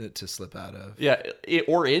easily to slip out of. Yeah,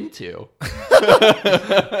 or into.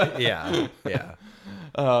 Yeah. Yeah,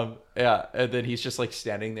 and then he's just like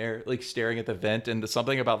standing there, like staring at the vent, and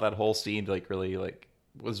something about that whole scene, like really, like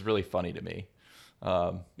was really funny to me.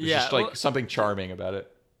 Just like something charming about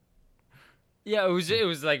it. Yeah, it was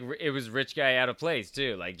rich guy out of place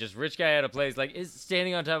too. Like just rich guy out of place. Like is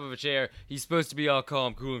standing on top of a chair. He's supposed to be all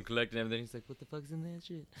calm, cool, and collected, and everything. He's like, "What the fuck's in that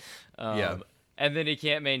shit?" And then he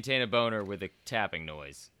can't maintain a boner with a tapping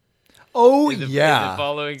noise. Oh, in the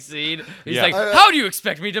following scene, he's like, "How do you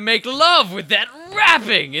expect me to make love with that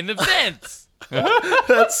rapping in the vents?"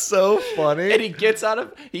 That's so funny. And he gets out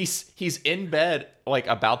of he's in bed like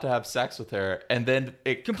about to have sex with her, and then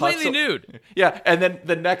it completely nude. Yeah, and then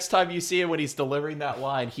the next time you see him when he's delivering that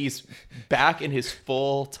line, he's back in his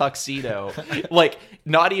full tuxedo, like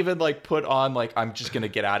not even like put on like I'm just gonna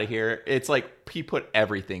get out of here. It's like he put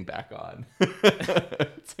everything back on.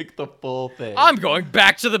 It's like the full thing. I'm going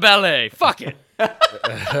back to the ballet. Fuck it.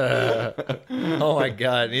 Oh my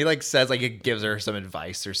God. And he like says like it gives her some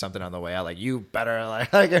advice or something on the way out, like you better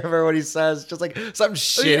like I can't remember what he says, just like something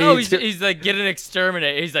shitty. Oh, he's like get an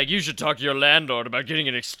exterminator. He's like, you should talk to your landlord about getting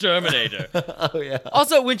an exterminator. Oh yeah.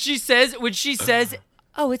 Also when she says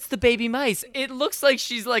oh, it's the baby mice, it looks like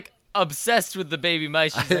she's like obsessed with the baby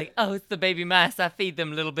mice. She's like, oh, it's the baby mice, I feed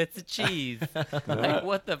them little bits of cheese. Like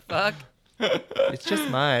what the fuck? It's just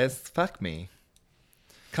mice. Fuck me.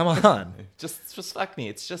 Come on. Just fuck me.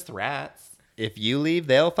 It's just rats. If you leave,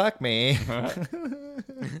 they'll fuck me.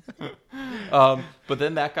 But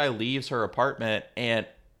then that guy leaves her apartment and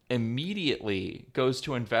immediately goes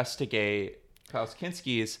to investigate Klaus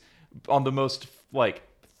Kinski's on the most like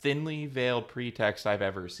thinly veiled pretext I've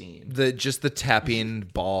ever seen. The tapping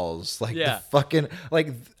balls. Like the fucking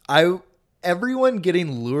like everyone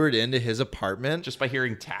getting lured into his apartment just by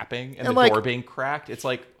hearing tapping and the door being cracked. It's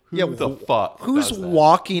like who the fuck? Who's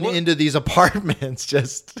walking into these apartments?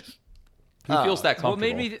 Just who feels that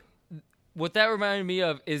comfortable? What that reminded me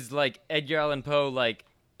of is like Edgar Allan Poe, like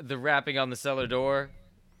the rapping on the cellar door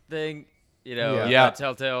thing. You know,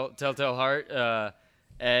 Telltale Heart.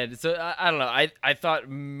 And so I don't know. I thought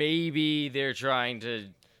maybe they're trying to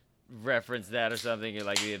reference that or something, or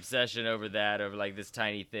like the obsession over like this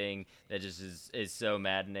tiny thing that just is so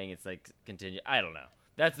maddening. It's like continue. I don't know.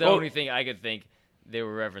 That's the only thing I could think they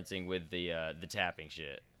were referencing with the tapping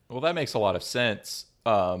shit. Well, that makes a lot of sense.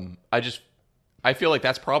 I feel like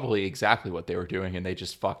that's probably exactly what they were doing, and they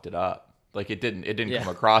just fucked it up. Like it didn't come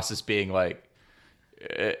across as being like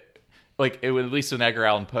it would, at least in Edgar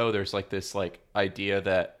Allan Poe, there's like this like idea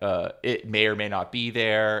that it may or may not be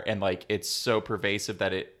there, and like it's so pervasive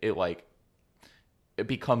that it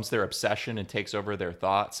becomes their obsession and takes over their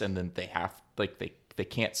thoughts, and then they have like they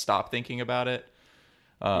can't stop thinking about it.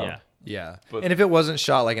 Yeah. But, and if it wasn't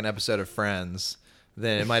shot like an episode of Friends,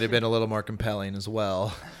 then it might have been a little more compelling as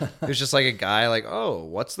well. It was just like a guy like, oh,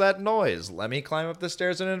 what's that noise? Let me climb up the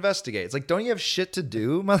stairs and investigate. It's like, don't you have shit to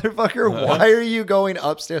do, motherfucker? Why are you going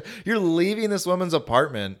upstairs? You're leaving this woman's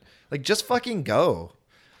apartment. Like, just fucking go.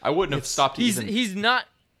 I wouldn't have stopped.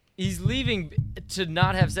 He's leaving to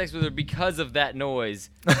not have sex with her because of that noise.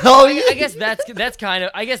 Oh, yeah. I guess that's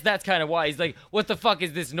kind of why he's like, what the fuck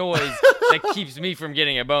is this noise that keeps me from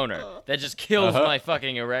getting a boner? That just kills my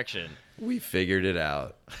fucking erection. We figured it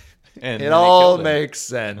out. And it all makes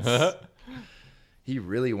sense. He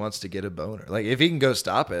really wants to get a boner. Like, if he can go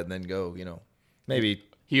stop it and then go, maybe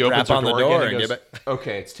he opens on the door and goes, get back.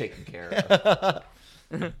 Okay, it's taken care of.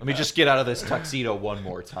 Let me just get out of this tuxedo one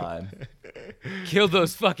more time. Kill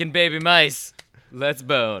those fucking baby mice. Let's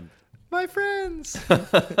bone. My friends.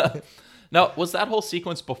 Now, was that whole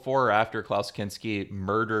sequence before or after Klaus Kinski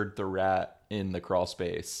murdered the rat in the crawl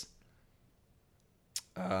space?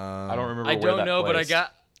 I don't remember. I don't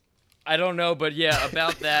know, but yeah,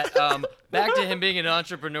 about that. Back to him being an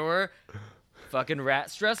entrepreneur. Fucking rat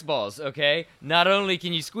stress balls, okay? Not only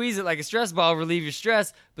can you squeeze it like a stress ball, relieve your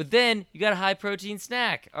stress, but then you got a high protein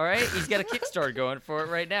snack, all right? He's got a Kickstarter going for it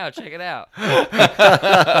right now. Check it out.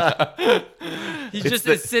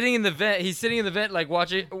 He's sitting in the vent. He's sitting in the vent, like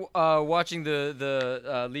watching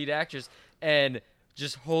the lead actress, and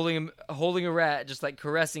just holding a rat, just like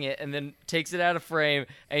caressing it, and then takes it out of frame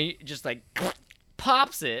and he just like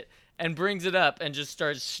pops it. And brings it up and just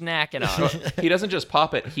starts snacking on it. He doesn't just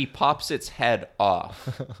pop it. He pops its head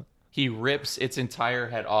off. He rips its entire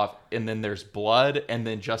head off, and then there's blood, and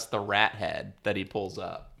then just the rat head that he pulls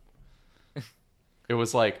up. It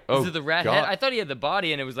was like, oh, is it the rat God. head? I thought he had the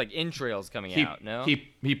body, and it was like entrails coming out. No,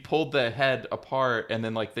 he pulled the head apart, and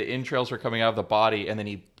then like the entrails were coming out of the body, and then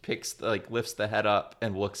he lifts the head up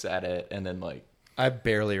and looks at it, and then like. I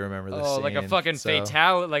barely remember this scene. Like a fucking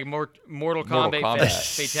fatality, like Mortal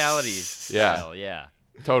Kombat. Fatalities style, yeah.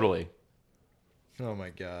 Totally. Oh my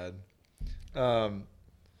God. God,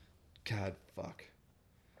 fuck.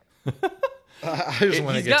 I just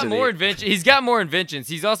want to get to more inventions. He's got more inventions.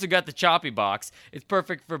 He's also got the choppy box. It's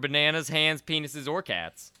perfect for bananas, hands, penises, or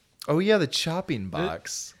cats. Oh yeah, the chopping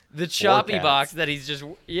box. The choppy box that he's just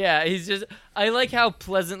I like how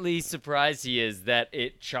pleasantly surprised he is that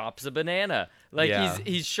it chops a banana. Like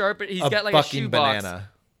he's sharp. He's got like a shoebox. Banana.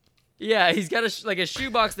 Yeah, he's got a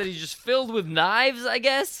shoebox that he's just filled with knives, I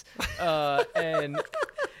guess. And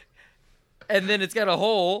then it's got a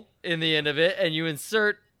hole in the end of it, and you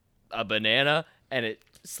insert a banana, and it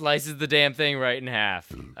slices the damn thing right in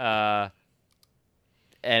half.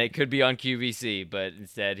 And it could be on QVC, but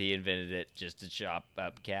instead he invented it just to chop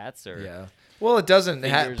up cats. Well, it doesn't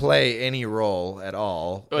play any role at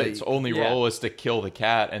all. Its only role is to kill the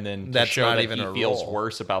cat, and then to show that he feels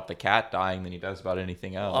worse about the cat dying than he does about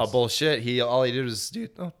anything else. Oh, bullshit. All he did was,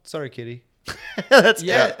 oh, sorry, kitty. That's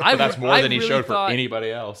it. But that's more than he showed for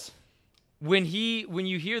anybody else. When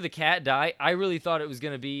you hear the cat die, I really thought it was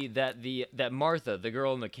going to be that Martha, the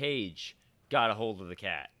girl in the cage, got a hold of the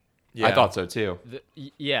cat. Yeah. I thought so too.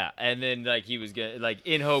 And then like he was gonna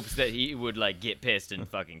in hopes that he would like get pissed and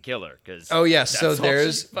fucking kill her because so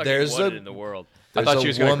there's in the world. I thought she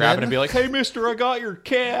was gonna grab it and be like, "Hey, Mister, I got your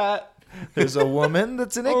cat." There's a woman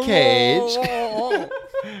that's in a cage.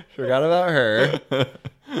 Forgot about her.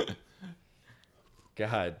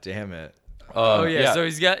 God damn it. So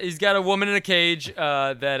he's got a woman in a cage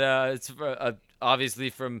that it's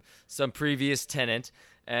obviously from some previous tenant.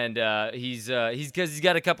 And he's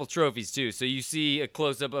got a couple trophies too. So you see a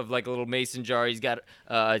close up of like a little mason jar. He's got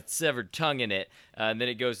a severed tongue in it, and then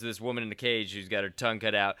it goes to this woman in the cage who's got her tongue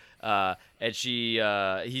cut out. And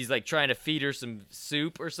he's like trying to feed her some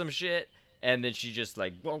soup or some shit, and then she just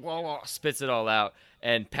like spits it all out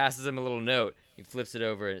and passes him a little note. He flips it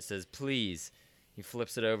over and it says, "Please." He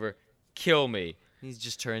flips it over, "Kill me." And he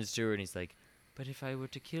just turns to her and he's like, "But if I were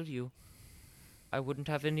to kill you, I wouldn't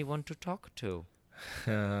have anyone to talk to."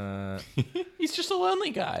 He's just a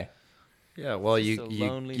lonely guy. Yeah, well, you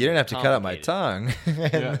didn't have to cut out my tongue.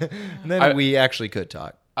 And then we actually could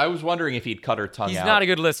talk. I was wondering if he'd cut her tongue out. He's not a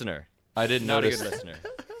good listener. I didn't notice. Not a good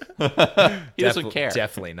listener. He doesn't care.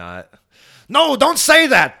 Definitely not. No, don't say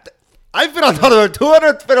that. I've been on over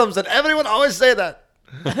 200 films, and everyone always say that.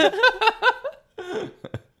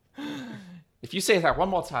 If you say that one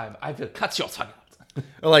more time, I will cut your tongue out.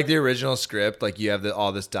 Or like the original script, like you have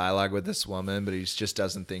all this dialogue with this woman, but he just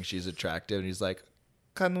doesn't think she's attractive, and he's like,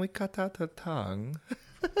 "Can we cut out her tongue?"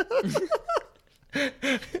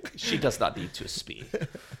 She does not need to speak.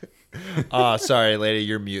 Sorry, lady,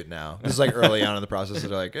 you're mute now. This is like early on in the process. They're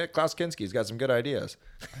like, hey, Klaus Kinski's got some good ideas.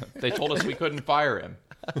 They told us we couldn't fire him.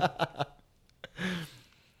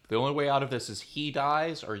 The only way out of this is he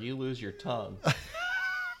dies or you lose your tongue.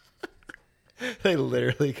 They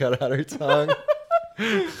literally cut out her tongue.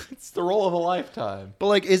 It's the role of a lifetime. But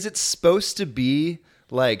like, is it supposed to be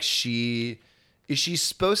like is she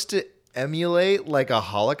supposed to emulate like a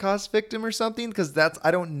Holocaust victim or something? Because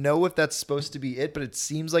I don't know if that's supposed to be it, but it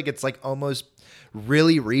seems like it's like almost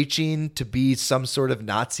really reaching to be some sort of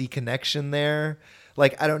Nazi connection there.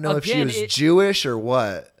 Like, I don't know if she was Jewish or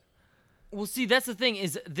what. Well, see, that's the thing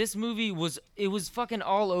is this movie was fucking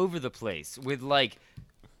all over the place with like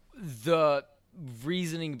the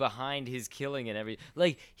reasoning behind his killing and everything.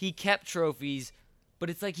 Like, he kept trophies, but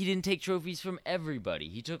it's like he didn't take trophies from everybody.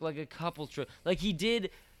 He took like a couple like he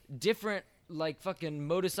did different like fucking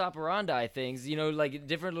modus operandi things, you know, like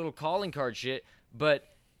different little calling card shit, but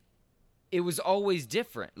it was always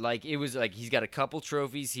different. Like, it was like he's got a couple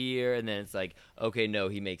trophies here, and then it's like, okay, no,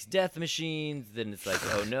 he makes death machines. Then it's like,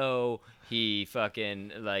 oh no, he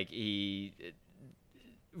fucking like he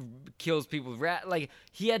kills people with rat. Like,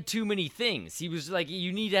 he had too many things. He was like,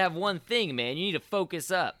 you need to have one thing, man. You need to focus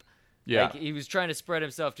up. Yeah. Like, he was trying to spread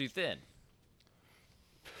himself too thin.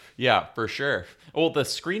 Yeah, for sure. Well, the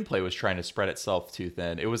screenplay was trying to spread itself too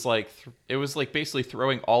thin. It was like basically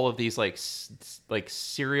throwing all of these like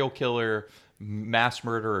serial killer, mass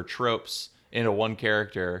murderer tropes into one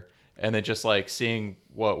character, and then just like seeing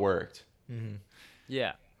what worked. Mm-hmm.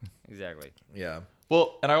 Yeah, exactly. Yeah.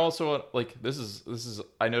 Well, and I also like this is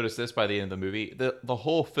I noticed this by the end of the movie. The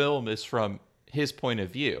whole film is from his point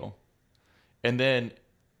of view, and then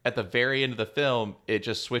at the very end of the film, it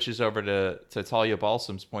just switches over to Talia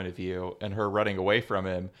Balsam's point of view and her running away from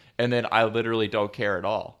him. And then I literally don't care at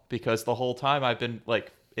all, because the whole time I've been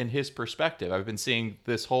like in his perspective. I've been seeing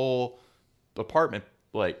this whole apartment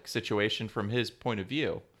like situation from his point of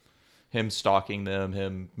view. Him stalking them,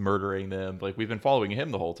 him murdering them. Like, we've been following him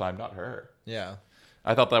the whole time, not her. Yeah.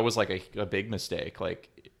 I thought that was like a big mistake.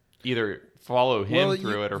 Like, either follow him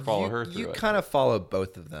through it or follow her through it. You kind of follow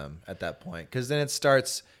both of them at that point, because then it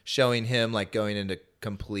starts showing him like going into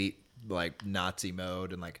complete like Nazi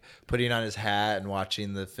mode and like putting on his hat and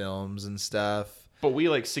watching the films and stuff. But we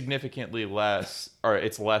like significantly less, or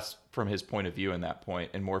it's less from his point of view in that point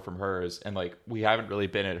and more from hers. And like, we haven't really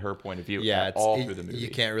been at her point of view at all through the movie. You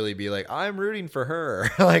can't really be like, I'm rooting for her.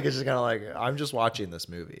 Like, it's just kind of like, I'm just watching this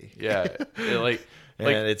movie. Yeah.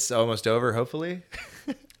 And it's almost over, hopefully.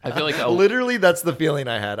 I feel like literally that's the feeling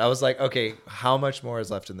I had. I was like, okay, how much more is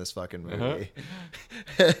left in this fucking movie?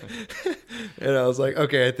 And I was like,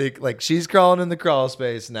 okay, I think like she's crawling in the crawl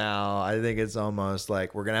space now. I think it's almost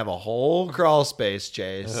like we're gonna have a whole crawl space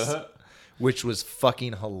chase, which was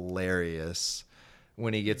fucking hilarious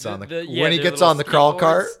when he gets on the crawl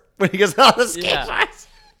cart. When he gets on the skateboards.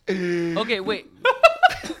 Yeah. Okay, wait.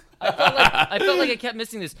 I felt like I kept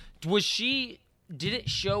missing this. Did it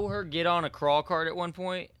show her get on a crawl cart at one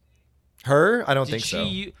point? Her? I don't think so.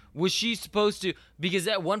 Was she supposed to? Because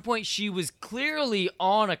at one point she was clearly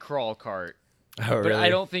on a crawl cart. Oh, really? But I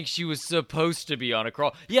don't think she was supposed to be on a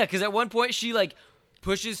crawl. Yeah, because at one point she like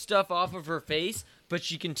pushes stuff off of her face, but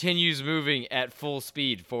she continues moving at full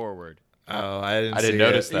speed forward. Oh, I didn't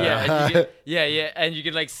notice that. Yeah, and you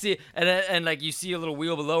can like see and like you see a little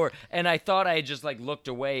wheel below her, and I thought I had just like looked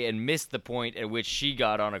away and missed the point at which she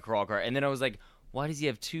got on a crawl cart, and then I was like, why does he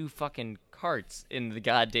have two fucking carts in the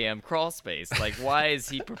goddamn crawl space? Like, why is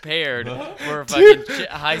he prepared for a fucking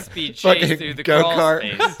high-speed chase through the crawl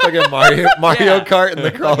space? Fucking Mario Kart in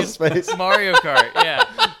the crawl space. Mario Kart, yeah.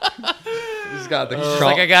 He's got the He's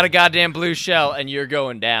like, I got a goddamn blue shell, and you're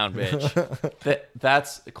going down, bitch.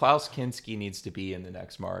 That's Klaus Kinski needs to be in the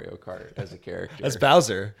next Mario Kart as a character. As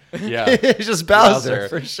Bowser. Yeah. He's just Bowser,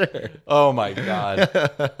 for sure. Oh, my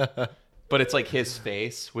God. But it's like his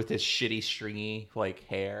face with his shitty stringy like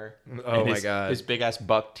hair. Oh my God. His big ass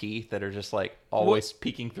buck teeth that are just like always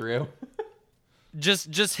peeking through.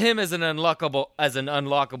 Just him as an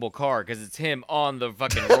unlockable car, because it's him on the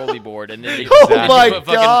fucking rolly board, and then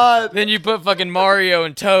then you put fucking Mario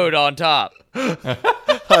and Toad on top.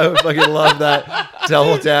 I would fucking love that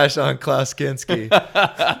double dash on Klaus Kinski.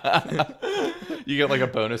 You get like a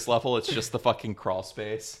bonus level. It's just the fucking crawl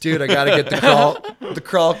space. Dude, I gotta get the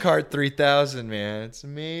crawl cart 3000, man. It's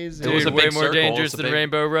amazing. Dude, it was way more dangerous than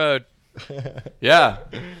Rainbow Road. Yeah,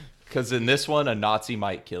 because in this one, a Nazi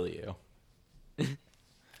might kill you.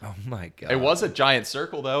 Oh my God. It was a giant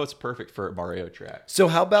circle though. It's perfect for a Mario track. So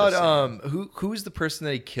how about who's the person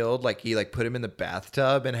that he killed? Like, he like put him in the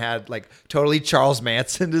bathtub and had like totally Charles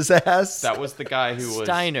Manson his ass. That was the guy who was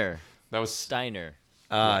Steiner. That was Steiner.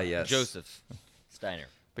 Yes. Joseph Steiner.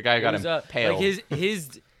 The guy who got impaled. Like his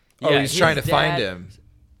he's trying to find him.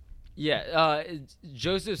 Yeah,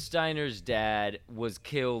 Joseph Steiner's dad was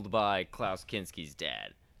killed by Klaus Kinski's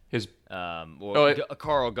dad. His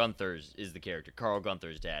Carl Gunther's is the character. Carl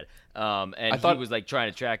Gunther's dad. And he was like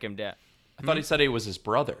trying to track him down. I thought he said it was his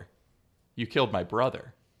brother. You killed my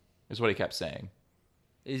brother, is what he kept saying.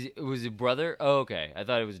 Was it brother? Oh, okay. I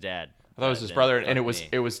thought it was dad. I thought it was his brother, and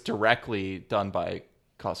it was directly done by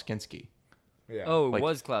Klaus Kinski. Yeah. Oh, it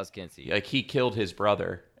was Klaus Kinski. Like, he killed his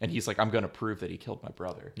brother, and he's like, I'm going to prove that he killed my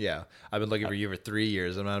brother. Yeah. I've been looking for you for 3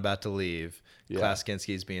 years. I'm not about to leave. Yeah. Klaus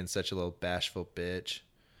Kinski's being such a little bashful bitch.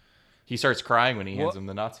 He starts crying when he hands him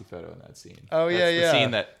the Nazi photo in that scene. Oh, That's yeah. the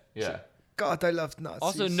scene that, yeah. God, I love Nazis.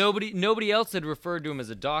 Also, nobody else had referred to him as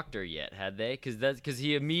a doctor yet, had they? Because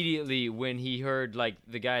he immediately, when he heard like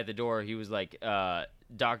the guy at the door, he was like,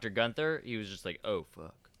 Dr. Gunther. He was just like, oh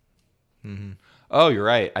fuck. Mm-hmm. Oh, you're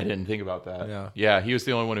right. I didn't think about that. Yeah, he was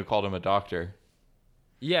the only one who called him a doctor.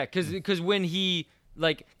 Yeah, because when he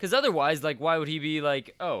because otherwise, like, why would he be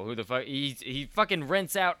like, oh, who the fuck? He fucking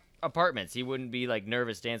rents out apartments. He wouldn't be like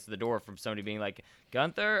nervous to answer the door from somebody being like,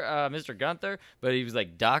 Gunther, Mr. Gunther, but he was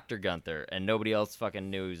like Dr. Gunther, and nobody else fucking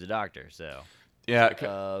knew he was a doctor. So yeah,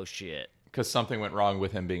 oh shit, because something went wrong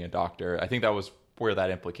with him being a doctor. I think that was where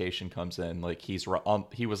that implication comes in. Like he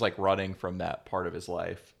was like running from that part of his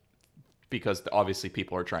life because obviously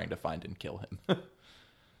people are trying to find and kill him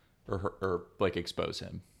or like expose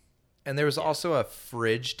him. And there was also a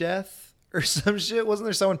fridge death. Or some shit. Wasn't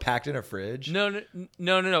there someone packed in a fridge? No.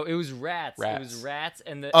 It was rats. It was rats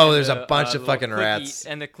and the. Oh, there's a bunch of fucking rats.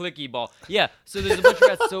 And the clicky ball. Yeah. So there's a bunch of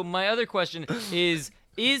rats. So my other question is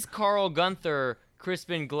Carl Gunther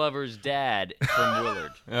Crispin Glover's dad from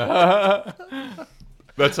Willard?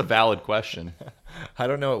 That's a valid question. I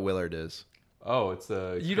don't know what Willard is. Oh, it's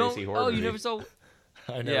a crazy horror movie. You never saw.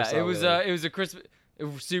 I never saw Willard. It was a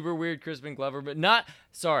super weird Crispin Glover, but not.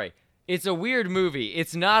 Sorry. It's a weird movie.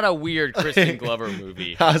 It's not a weird Crispin Glover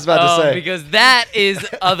movie. I was about to say, because that is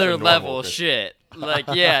other level shit. Like,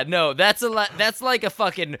 yeah, no, that's like a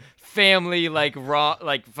fucking family, like raw,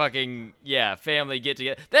 like fucking family get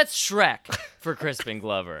together. That's Shrek for Crispin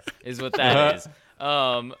Glover, is what that is.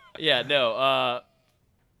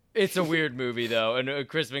 It's a weird movie though, and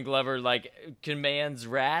Crispin Glover like commands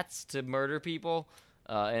rats to murder people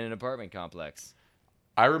in an apartment complex.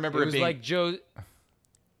 I remember it was like Joe.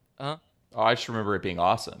 Oh, I just remember it being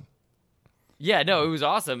awesome. Yeah, no, it was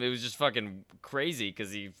awesome. It was just fucking crazy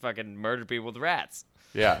because he fucking murdered people with rats.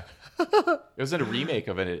 Yeah. It was in a remake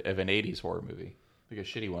of an 80s horror movie. Like a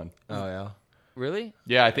shitty one. Oh, yeah. Really?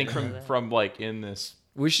 Yeah, I think from like in this...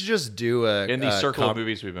 We should just do in these circle of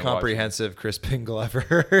movies we've been comprehensive watching. Crispin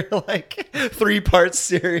Glover, like 3-part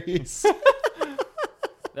series.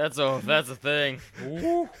 That's a thing.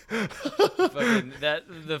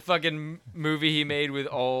 The fucking movie he made with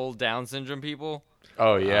all Down syndrome people.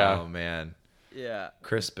 Oh yeah. Oh man. Yeah.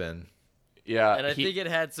 Crispin. Yeah. And I think it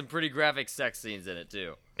had some pretty graphic sex scenes in it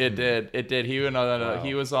too. It did. He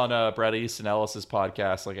was on Bret Easton Ellis's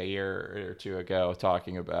podcast like a year or two ago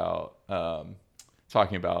talking about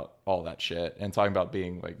all that shit and talking about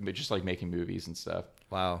being like just like making movies and stuff.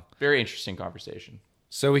 Wow. Very interesting conversation.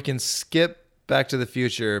 So we can skip Back to the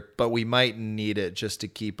Future, but we might need it just to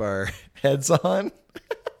keep our heads on.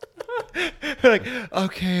 We're like,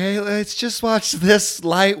 okay, let's just watch this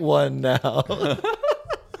light one now.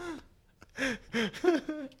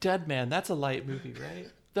 Dead Man, that's a light movie, right?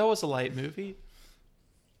 That was a light movie.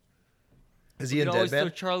 Is he in Dead Man? Always throw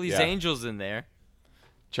Charlie's Angels in there.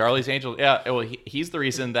 Charlie's Angels, yeah. Well, he's the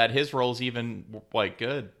reason that his role's even like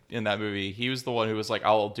good in that movie. He was the one who was like,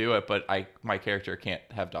 "I'll do it, but my character can't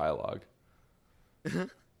have dialogue."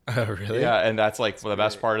 Oh, really? Yeah, and that's like the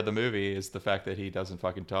best part of the movie is the fact that he doesn't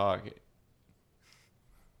fucking talk.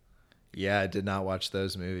 Yeah, I did not watch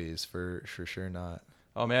those movies for sure not.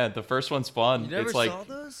 Oh man, the first one's fun. You never it's like saw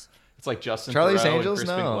those? It's like Justin Charlie's Theroux Angels. and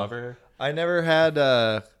Crispin No, Glover. I never had.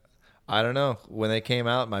 I don't know when they came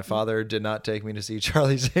out. My father did not take me to see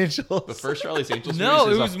Charlie's Angels. The first Charlie's Angels. No, movies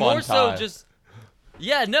it is was a more fun so time. just.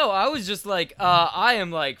 Yeah, no, I was just like, I am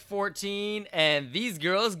like 14, and these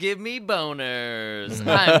girls give me boners.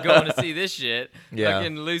 I'm going to see this shit. Yeah.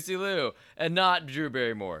 Fucking Lucy Liu, and not Drew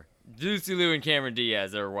Barrymore. Lucy Liu and Cameron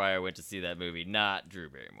Diaz are why I went to see that movie, not Drew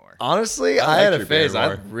Barrymore. Honestly, I had a Drew phase. I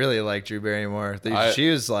Barrymore. really liked Drew Barrymore. She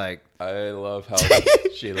was like, I love how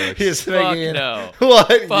she looks. he's Fuck making no. What?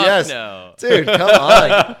 Fuck Yes, no. dude, come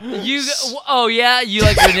on. Oh yeah, you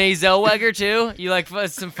like Renee Zellweger too? You like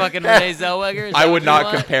some fucking Renee Zellweger? Is I that would what you not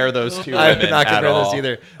want? compare those two I women would not at compare all. those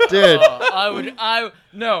either, dude.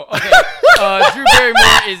 No. Okay. Drew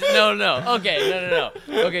Barrymore is no. Okay, no.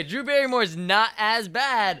 Okay, Drew Barrymore is not as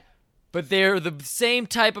bad, but they're the same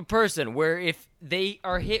type of person where if they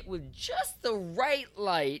are hit with just the right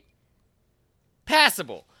light,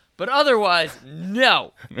 passable. But otherwise,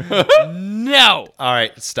 no. No. All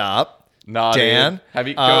right, stop. Nah, Dan, dude. Have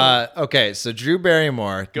you okay, so Drew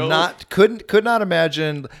Barrymore could not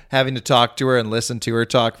imagine having to talk to her and listen to her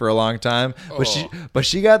talk for a long time, but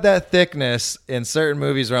she got that thickness in certain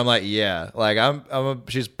movies where I'm like, yeah, like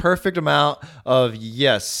she's perfect amount of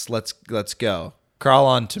yes, let's go. Crawl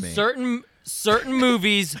on to me. Certain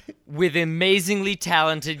movies with amazingly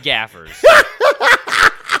talented gaffers.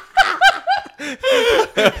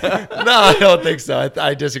 No, I don't think so.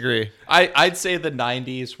 I disagree. I'd say the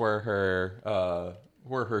 90s were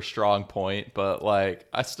her strong point, but like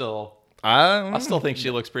I still think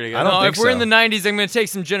she looks pretty good. I don't think if we're so. in the 90s, I'm going to take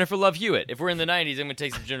some Jennifer Love Hewitt. If we're in the 90s, I'm going to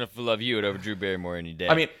take some Jennifer Love Hewitt over Drew Barrymore any day.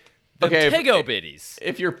 I mean, the okay, Tego Biddies.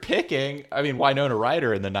 If you're picking, I mean, Winona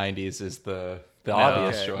Ryder in the 90s is the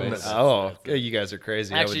obvious choice. Oh, you guys are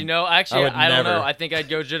crazy. I don't know. I think I'd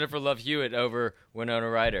go Jennifer Love Hewitt over Winona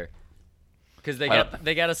Ryder. Because they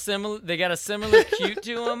got a similar cute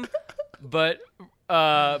to them, but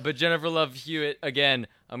Jennifer Love Hewitt again.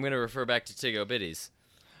 I'm gonna refer back to Tego Biddies.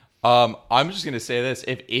 I'm just gonna say this: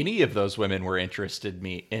 if any of those women were interested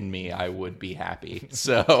in me, I would be happy.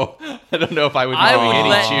 So I don't know if I would. I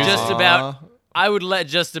would let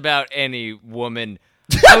just about any woman.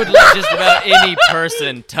 I would let just about any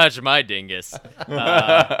person touch my dingus.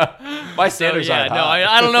 My standards are high. No,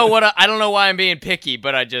 I don't know I don't know why I'm being picky,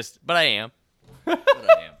 but I am.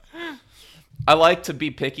 I like to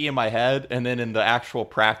be picky in my head, and then in the actual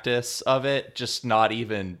practice of it, just not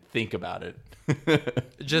even think about it.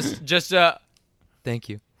 Thank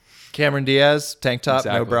you. Cameron Diaz, tank top,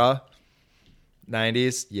 Exactly. no bra.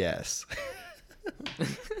 90s, yes.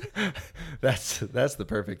 That's the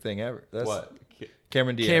perfect thing ever. That's What?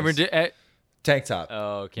 Cameron Diaz. Tank top.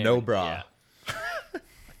 Oh, no bra. Yeah.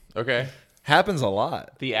 Okay. Happens a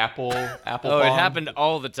lot. The apple. Oh, bomb. it happened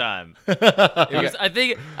all the time.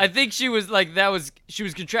 I think she was like she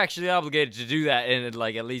was contractually obligated to do that in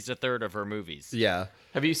like at least a third of her movies. Yeah.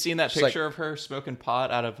 Have you seen that She's picture of her smoking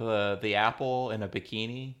pot out of the apple in a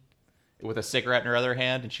bikini with a cigarette in her other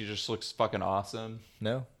hand, and she just looks fucking awesome?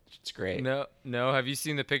 No. It's great. No. Have you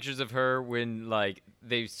seen the pictures of her when like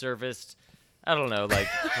they surfaced? I don't know, like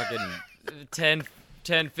fucking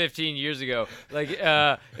 10, 15 years ago. Like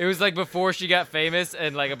it was like before she got famous,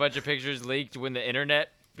 and like a bunch of pictures leaked when the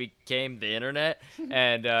internet became the internet,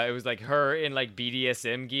 and it was like her in like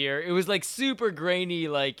BDSM gear. It was like super grainy,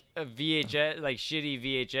 like a VHS, like shitty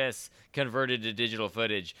VHS converted to digital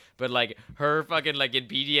footage, but like her fucking like in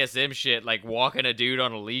BDSM shit, like walking a dude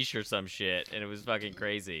on a leash or some shit, and it was fucking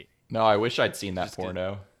crazy. No, I wish I'd seen that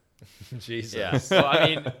porno. Jesus. Yeah. Well, I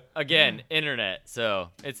mean, again, internet, so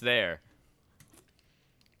it's there.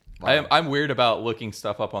 Wow. I'm weird about looking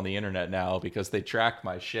stuff up on the internet now because they track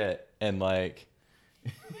my shit, and like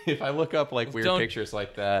if I look up like weird pictures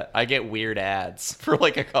like that, I get weird ads for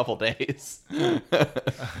like a couple days.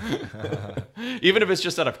 Even if it's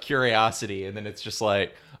just out of curiosity, and then it's just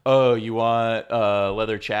like, oh, you want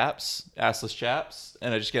leather chaps, assless chaps,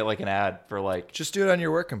 and I just get like an ad for like, just do it on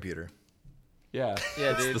your work computer. Yeah,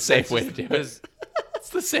 dude, it's the safe way to do it. It's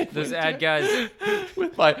the same. Those ad guys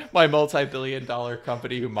with my multi-billion-dollar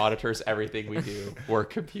company who monitors everything we do,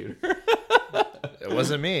 work computer. It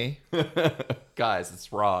wasn't me. Guys,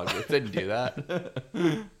 it's wrong. It didn't do that.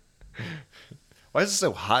 Why is it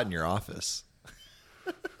so hot in your office?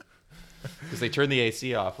 Because they turn the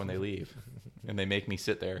AC off when they leave, and they make me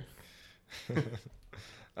sit there.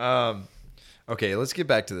 Okay, let's get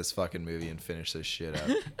back to this fucking movie and finish this shit up.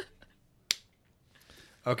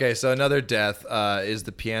 Okay, so another death is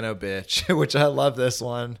the piano bitch, which I love this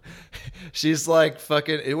one. She's like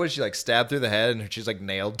fucking, what, she like stabbed through the head and she's like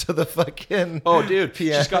nailed to the fucking dude,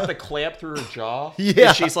 piano. She's got the clamp through her jaw. Yeah.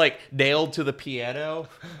 And she's like nailed to the piano.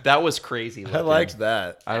 That was crazy looking. I liked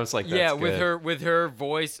that. I was like, that's good. with her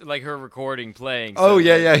voice, like her recording playing. Oh, so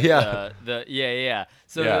yeah.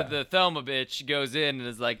 So the Thelma bitch goes in and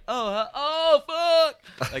is like, oh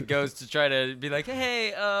fuck, like goes to try to be like,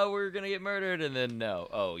 hey, we're gonna get murdered, and then no,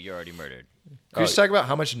 oh, you're already murdered. Can we just talk about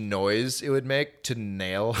how much noise it would make to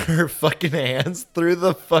nail her fucking hands through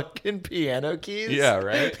the fucking piano keys? Yeah,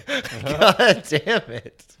 right? God damn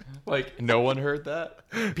it. Like, no one heard that?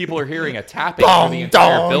 People are hearing a tapping through the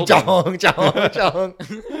entire building.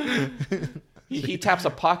 He taps a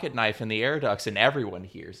pocket knife in the air ducts and everyone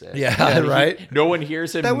hears it. Yeah, right? No one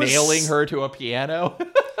hears him nailing her to a piano.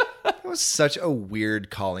 That was such a weird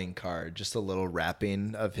calling card. Just a little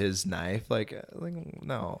wrapping of his knife. Like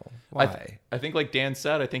no. Why? I think like Dan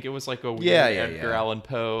said, I think it was like a weird Yeah. Edgar Allan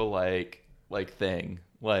Poe like thing.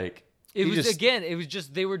 Like It was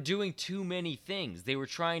just they were doing too many things. They were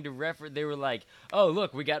trying to they were like, oh,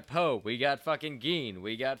 look, we got Poe, we got fucking Geen,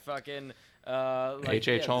 we got fucking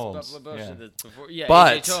H.H. Holmes. But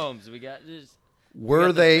H.H. Holmes, we got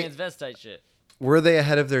were they transvestite shit. Were they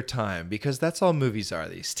ahead of their time? Because that's all movies are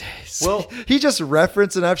these days. Well, he just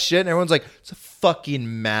referenced enough shit and everyone's like, it's a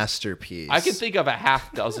fucking masterpiece. I can think of a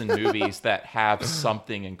half dozen movies that have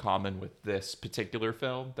something in common with this particular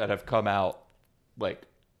film that have come out like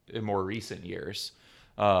in more recent years.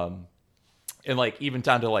 And like even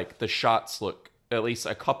down to like the shots look, at least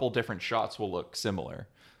a couple different shots will look similar.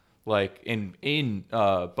 Like in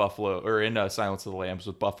Buffalo or in Silence of the Lambs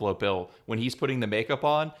with Buffalo Bill, when he's putting the makeup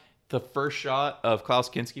on, the first shot of Klaus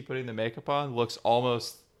Kinski putting the makeup on looks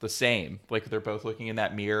almost the same. Like they're both looking in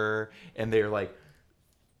that mirror and they're like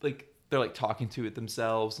they're like talking to it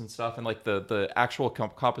themselves and stuff. And like the actual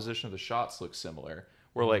composition of the shots looks similar.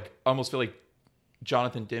 Where like I almost feel like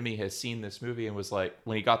Jonathan Demme has seen this movie and was like,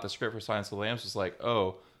 when he got the script for Silence of the Lambs, was like,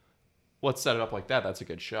 oh, let's set it up like that. That's a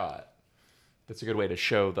good shot. That's a good way to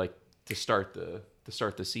show, like, to start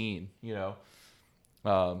the scene, you know.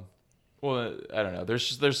 Well, I don't know.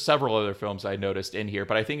 There's several other films I noticed in here,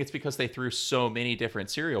 but I think it's because they threw so many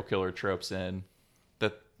different serial killer tropes in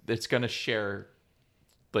that it's going to share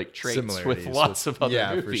like traits with lots of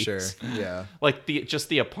other movies. Yeah, for sure. Yeah, like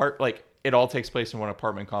like it all takes place in one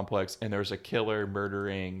apartment complex, and there's a killer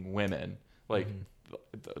murdering women. Like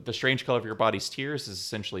the Strange Color of Your Body's Tears is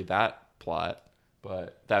essentially that plot,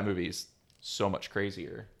 but that movie's so much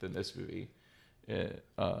crazier than this movie.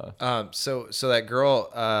 So that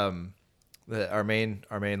girl, our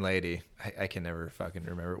main lady, I can never fucking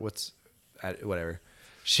remember whatever.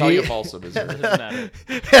 Talia Balsam is her. Doesn't matter.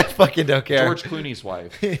 I fucking don't care. George Clooney's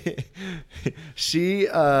wife. She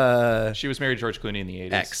was married to George Clooney in the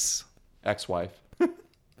 80s. Ex-wife.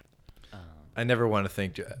 I never want to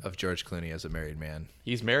think of George Clooney as a married man.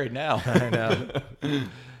 He's married now. I know.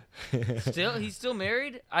 He's still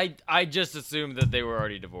married? I just assumed that they were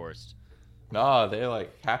already divorced. No, they're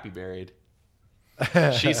like happy married.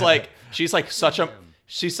 She's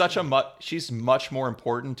much more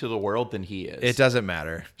important to the world than he is. It doesn't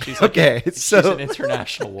matter. She's okay. She's an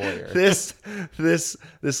international lawyer. This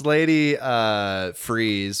lady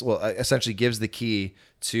frees. Well, essentially gives the key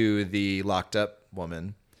to the locked up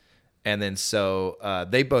woman, and then so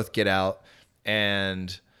they both get out.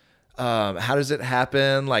 And how does it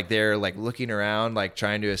happen? Like they're like looking around, like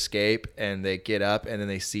trying to escape, and they get up, and then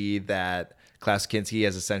they see that Klaus Kinski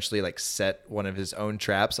has essentially like set one of his own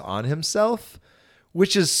traps on himself,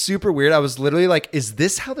 which is super weird. I was literally like, is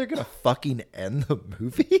this how they're going to fucking end the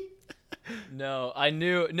movie? No, I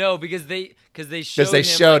knew. No, because they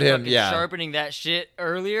showed him sharpening that shit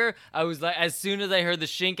earlier. I was like, as soon as I heard the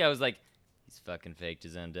shink, I was like, he's fucking faked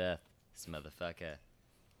his own death. This motherfucker.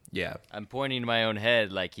 Yeah. I'm pointing to my own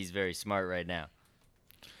head like he's very smart right now.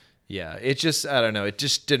 Yeah, it just, I don't know. It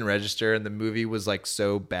just didn't register, and the movie was like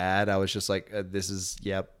so bad. I was just like, this is,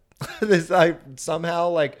 yep. This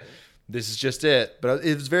is just it. But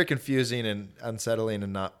it was very confusing and unsettling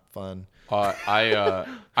and not fun. I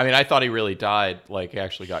mean, I thought he really died, like he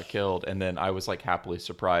actually got killed, and then I was like happily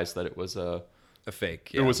surprised that it was a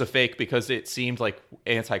fake. Yeah. It was a fake because it seemed like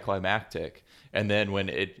anticlimactic, and then when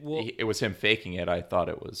it was him faking it, I thought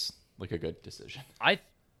it was like a good decision.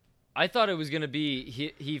 I thought it was gonna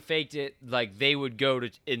be he faked it, like they would go to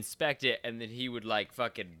inspect it, and then he would like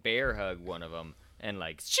fucking bear hug one of them and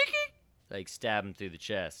like stab him through the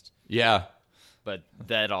chest. Yeah, but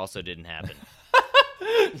that also didn't happen.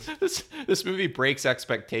 This movie breaks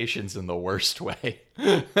expectations in the worst way.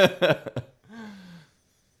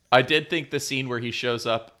 I did think the scene where he shows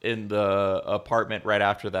up in the apartment right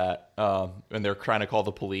after that, and they're trying to call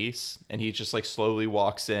the police, and he just like slowly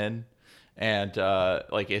walks in and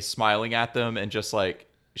like is smiling at them, and just like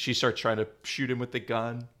she starts trying to shoot him with the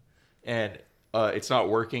gun, and it's not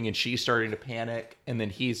working, and she's starting to panic, and then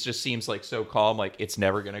he just seems like so calm, like it's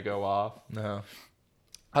never gonna go off. No.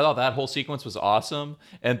 I thought that whole sequence was awesome,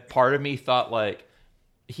 and part of me thought like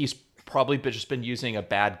he's probably just been using a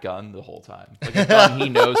bad gun the whole time, like a gun he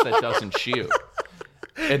knows that doesn't shoot,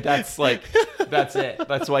 and that's it.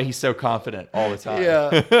 That's why he's so confident all the time.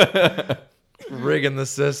 Yeah, rigging the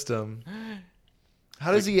system.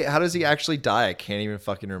 How does he actually die? I can't even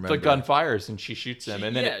fucking remember. The gun fires and she shoots him,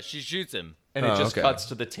 and then she shoots him, and it just cuts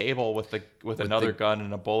to the table with another gun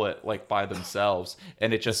and a bullet like by themselves,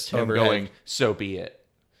 and it just him overhead. Going, so be it.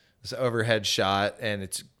 This overhead shot, and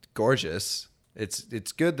it's gorgeous.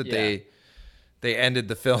 It's good that they ended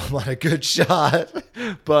the film on a good shot,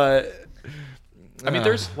 but I mean,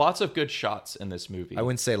 there's lots of good shots in this movie. I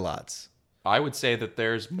wouldn't say lots. I would say that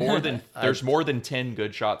there's more than 10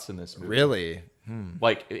 good shots in this movie. Really?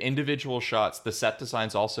 Like individual shots. The set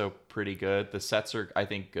design's also pretty good. The sets are, I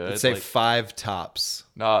think, good. I'd say 5 tops.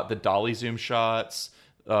 The dolly zoom shots,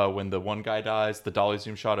 when the one guy dies, the dolly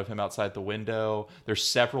zoom shot of him outside the window. There's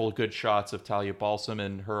several good shots of Talia Balsam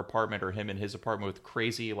in her apartment or him in his apartment with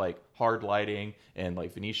crazy like hard lighting and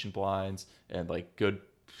like Venetian blinds and like good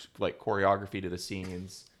like choreography to the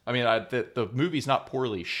scenes. I mean, the movie's not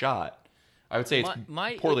poorly shot. I would say it's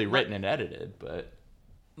poorly written and edited, but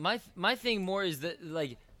my thing more is that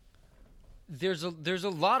like there's a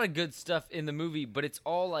lot of good stuff in the movie, but it's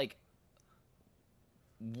all like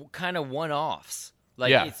kind of one-offs.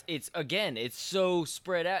 Like it's so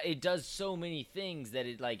spread out. It does so many things that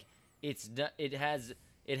it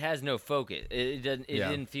has no focus. It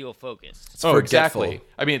didn't feel focused. Oh, exactly.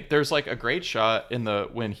 I mean, there's like a great shot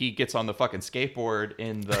when he gets on the fucking skateboard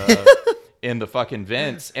in the in the fucking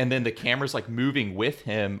vents, and then the camera's like moving with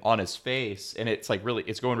him on his face, and it's like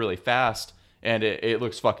it's going really fast, and it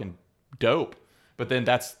looks fucking dope. But then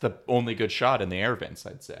that's the only good shot in the air vents,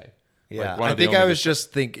 I'd say. Yeah, like I think I was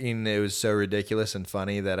just thinking it was so ridiculous and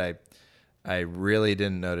funny that I really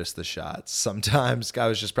didn't notice the shots. Sometimes I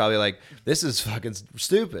was just probably like, this is fucking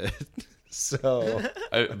stupid. So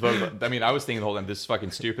I mean, I was thinking the whole time, this is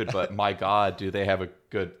fucking stupid, but my God, do they have a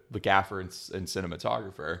good gaffer and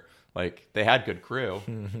cinematographer? Like, they had good crew.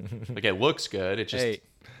 Like, it looks good. It just... Hey,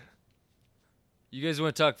 you guys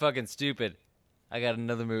want to talk fucking stupid? I got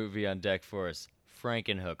another movie on deck for us.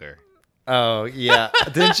 Frankenhooker. Oh, yeah.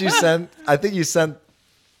 Didn't you send... I think you sent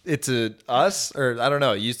it to us? Or, I don't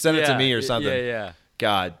know. You sent it to me or something. Yeah.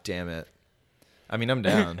 God damn it. I mean, I'm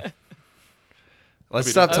down. Let's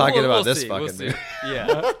stop talking about this fucking dude.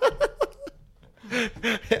 Yeah.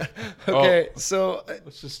 Okay, so...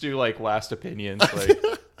 Let's just do, like, last opinions. Like,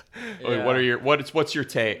 what's your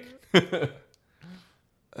take?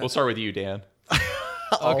 We'll start with you, Dan.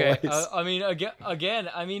 Okay. I mean, again,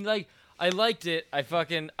 I mean, like, I liked it.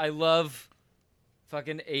 I love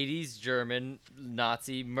fucking 80s German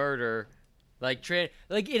Nazi murder. Like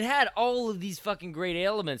it had all of these fucking great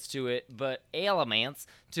elements to it, but it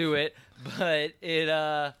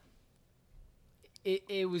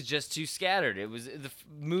was just too scattered. The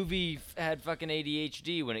movie had fucking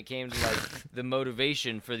ADHD when it came to like the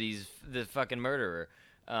motivation for the fucking murderer.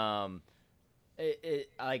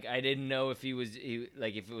 Like I didn't know if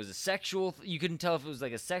if it was a sexual. You couldn't tell if it was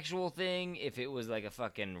like a sexual thing, if it was like a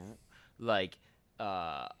fucking like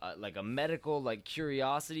a medical like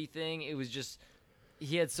curiosity thing. It was just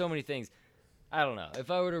he had so many things. I don't know. If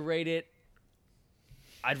I were to rate it,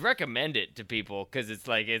 I'd recommend it to people because it's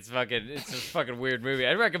a fucking weird movie.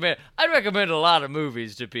 I'd recommend a lot of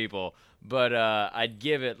movies to people, but I'd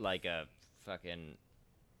give it like a fucking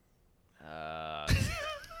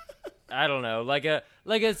I don't know, like a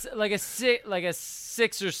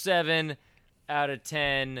 6 or 7 out of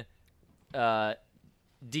 10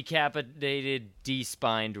 decapitated,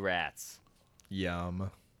 de-spined rats.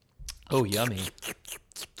 Yum. Oh, yummy.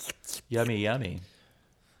 Yummy.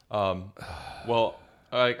 Well,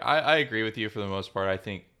 I agree with you for the most part.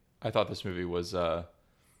 I thought this movie was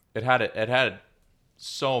it had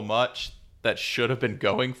so much that should have been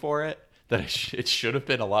going for it that it should have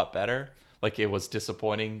been a lot better. Like, it was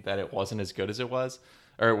disappointing that it wasn't as good as it was,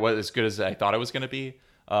 or it was as good as I thought it was going to be.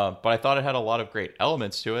 But I thought it had a lot of great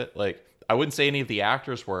elements to it. Like, I wouldn't say any of the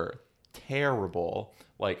actors were terrible.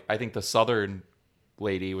 Like, I think the Southern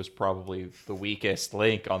lady was probably the weakest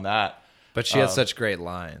link on that. But she had such great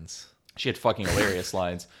lines. She had fucking hilarious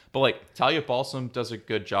lines. But, like, Talia Balsam does a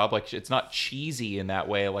good job. Like, it's not cheesy in that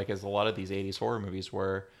way, like, as a lot of these 80s horror movies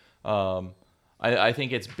were. I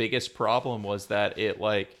think its biggest problem was that it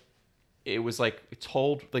was, like,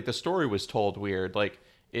 told... Like, the story was told weird. Like,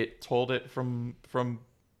 it told it from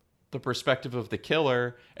the perspective of the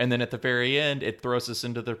killer, and then at the very end, it throws us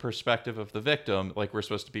into the perspective of the victim, like we're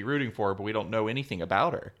supposed to be rooting for her, but we don't know anything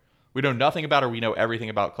about her. We know nothing about her. We know everything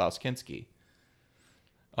about Klaus Kinski.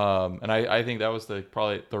 And I think that was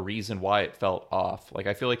probably the reason why it felt off. Like,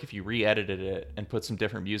 I feel like if you re-edited it and put some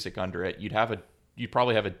different music under it, you'd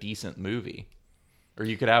probably have a decent movie. Or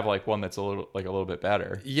you could have like one that's a little bit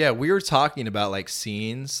better. Yeah, we were talking about like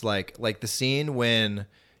scenes, like the scene when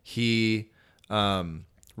he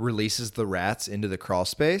releases the rats into the crawl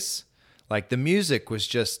space. Like, the music was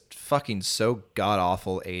just fucking so god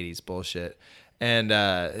awful 80s bullshit. And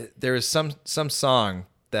there was some song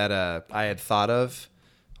that I had thought of,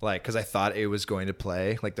 like, because I thought it was going to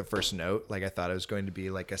play like the first note. Like, I thought it was going to be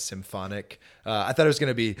like a symphonic. I thought it was going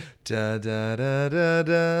to be da da da da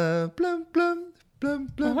da blum blum blum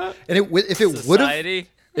blum. And if it would have,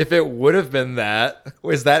 if it would have been that,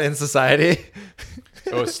 was that in society?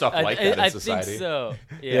 Oh, stuff like that in society. I think so.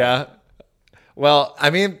 Yeah. Well, I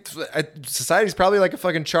mean, Society's probably like a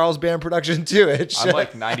fucking Charles Band production too. I'm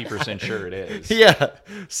like 90% sure it is. Yeah.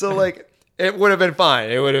 So like, it would have been fine.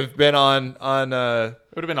 It would have been on. It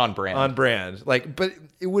would have been on brand. On brand. Like, but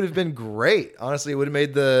it would have been great. Honestly, it would have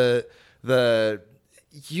made the.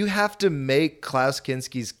 You have to make Klaus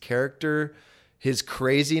Kinski's character, his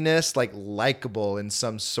craziness, like likable in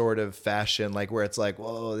some sort of fashion, like where it's like,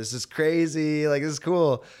 whoa, this is crazy, like this is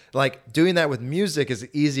cool. Like doing that with music is an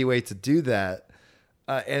easy way to do that,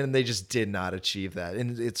 and they just did not achieve that.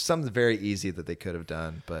 And it's something very easy that they could have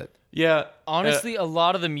done, but yeah, honestly, a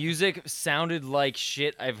lot of the music sounded like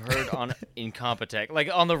shit I've heard on Incompetech, like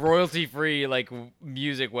on the royalty-free like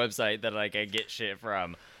music website that like I get shit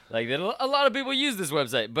from. Like a lot of people use this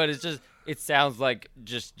website, but it sounds like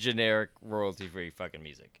just generic royalty-free fucking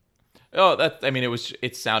music. Oh,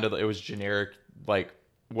 it was generic, like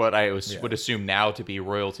what I would assume now to be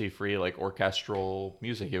royalty-free, like orchestral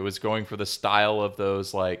music. It was going for the style of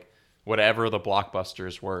those, like whatever the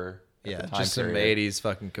blockbusters were. Yeah, just some 80s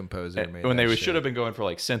fucking composer made when they shit. Should have been going for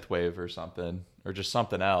like synthwave or something, or just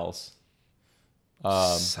something else.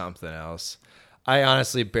 Something else. I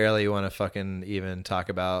honestly barely want to fucking even talk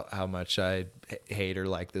about how much I hate or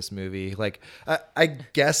like this movie. Like, I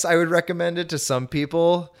guess I would recommend it to some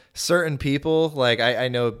people, certain people. Like, I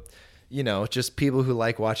know, just people who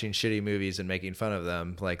like watching shitty movies and making fun of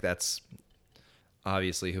them. Like, that's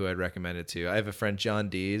obviously who I'd recommend it to. I have a friend, John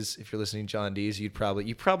Dees. If you're listening, John Dees, you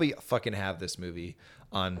probably fucking have this movie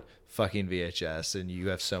on fucking VHS, and you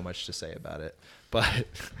have so much to say about it. But,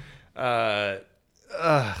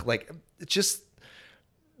 like, just...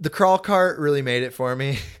 The crawl cart really made it for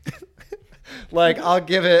me. Like I'll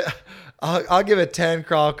give it 10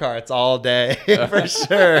 crawl carts all day for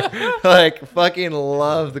sure. Like fucking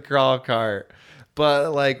love the crawl cart.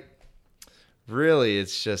 But like really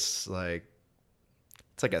it's just like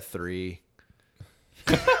it's like a 3.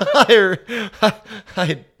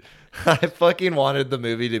 I fucking wanted the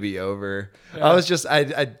movie to be over. Yeah.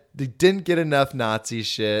 I didn't get enough Nazi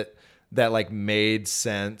shit that like made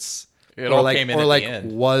sense. It all came in at the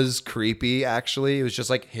end. Was creepy. Actually, it was just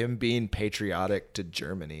like him being patriotic to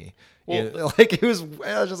Germany. Well, like I was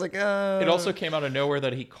just like. It also came out of nowhere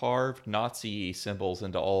that he carved Nazi symbols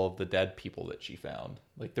into all of the dead people that she found.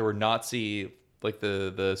 Like there were Nazi, like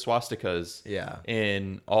the swastikas. Yeah.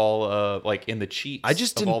 In all like in the cheeks. I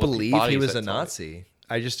just didn't believe he was a Nazi.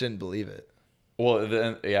 I just didn't believe it. Well,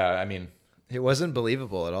 then I mean, it wasn't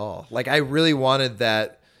believable at all. Like I really wanted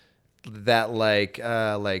that like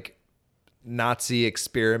Nazi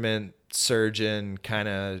experiment surgeon kind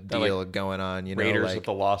of deal like going on, Raiders like, of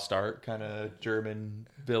the Lost Ark kind of German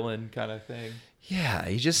villain kind of thing. Yeah,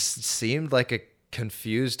 he just seemed like a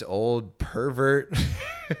confused old pervert,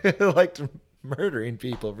 liked murdering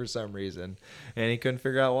people for some reason, and he couldn't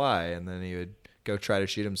figure out why. And then he would go try to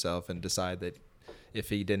shoot himself and decide that if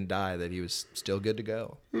he didn't die, that he was still good to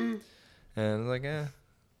go. And I was like,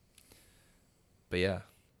 but yeah.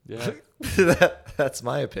 That's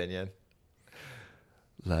my opinion.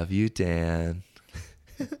 Love you, Dan.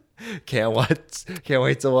 Can't wait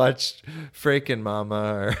to watch Franken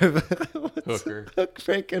Mama or Hooker.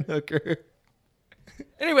 Franken Hooker.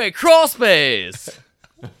 Anyway, Crawlspace.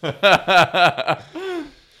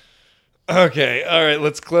 Okay, all right,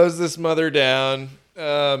 let's close this mother down.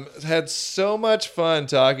 Had so much fun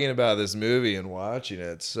talking about this movie and watching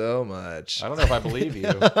it so much. I don't know if I believe you.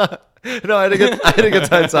 No, I had a good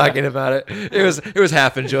time talking about it. It was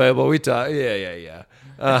half enjoyable. We talked, yeah.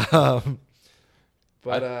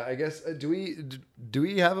 But I guess do we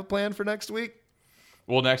have a plan for next week?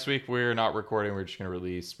 Well, next week we're not recording. We're just going to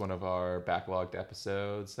release one of our backlogged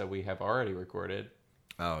episodes that we have already recorded.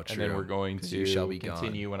 Oh, true. And then we're going to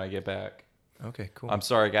continue when I get back. Okay, cool. I'm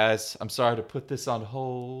sorry, guys. I'm sorry to put this on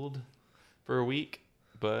hold for a week,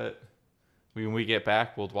 but when we get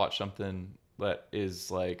back, we'll watch something that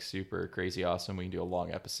is like super crazy awesome. We can do a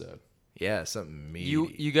long episode. Yeah, something meaty.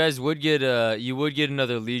 You guys would get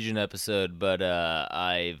another Legion episode, but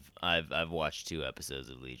I've watched 2 episodes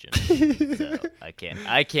of Legion, so I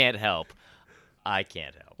can't help.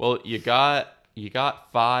 Well, you got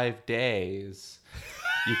 5 days.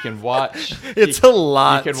 You can watch. It's a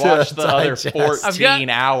lot. You can watch the digest. Other 14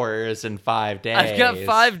 hours in 5 days. I've got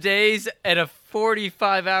 5 days and a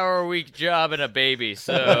 45-hour-a-week job and a baby,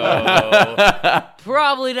 so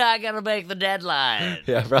probably not gonna make the deadline.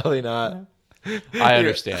 Yeah, probably not. I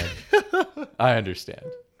understand.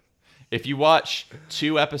 If you watch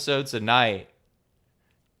 2 episodes a night,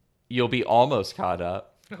 you'll be almost caught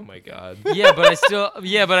up. Oh my god. Yeah, but I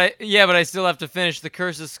still have to finish The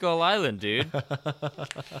Curse of Skull Island, dude.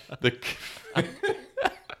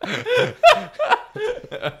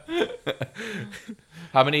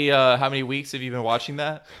 How many weeks have you been watching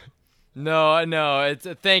that? No. It's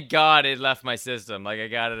thank God it left my system. Like I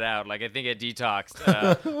got it out. Like I think it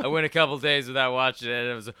detoxed. I went a couple days without watching it, and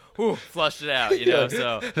it was flushed it out. You know,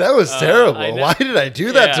 so that was terrible. Why did I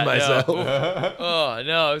do that to myself? No. Oh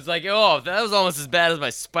no, it was like that was almost as bad as my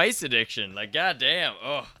spice addiction. Like goddamn.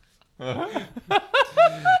 Oh.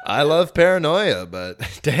 I love paranoia, but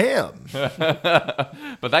damn.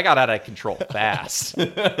 But that got out of control fast.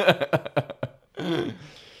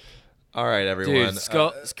 All right, everyone.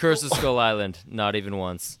 Dude, Curse of Skull Island, not even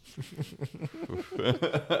once.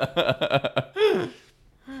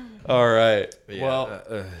 All right.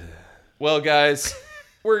 Yeah. Well, guys,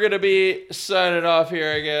 we're gonna be signing off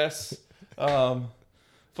here, I guess.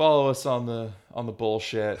 Follow us on the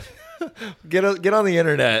bullshit. Get on the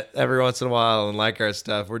internet every once in a while and like our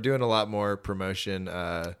stuff. We're doing a lot more promotion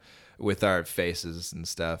with our faces and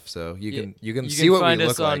stuff, so you can see what we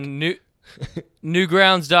look like.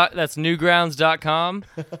 Newgrounds. That's newgrounds.com.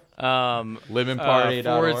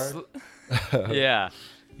 Lemonparty.org. Yeah.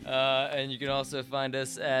 And you can also find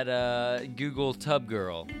us at Google Tub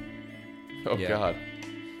Girl. Oh, yeah. God.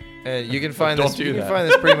 And you can find this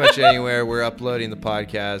pretty much anywhere. We're uploading the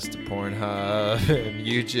podcast to Pornhub and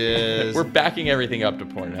UJizz. We're backing everything up to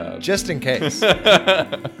Pornhub. Just in case.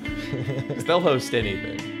 They'll host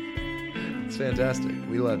anything. It's fantastic.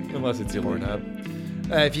 We love you. Unless it's Pornhub.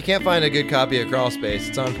 If you can't find a good copy of Crawlspace,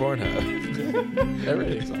 it's on Pornhub.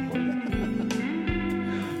 Everything's on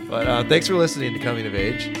Pornhub. But thanks for listening to Coming of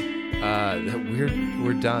Age.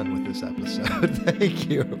 We're done with this episode. Thank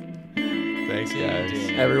you. Thanks,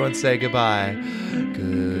 guys. Everyone say goodbye.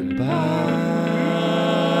 Goodbye.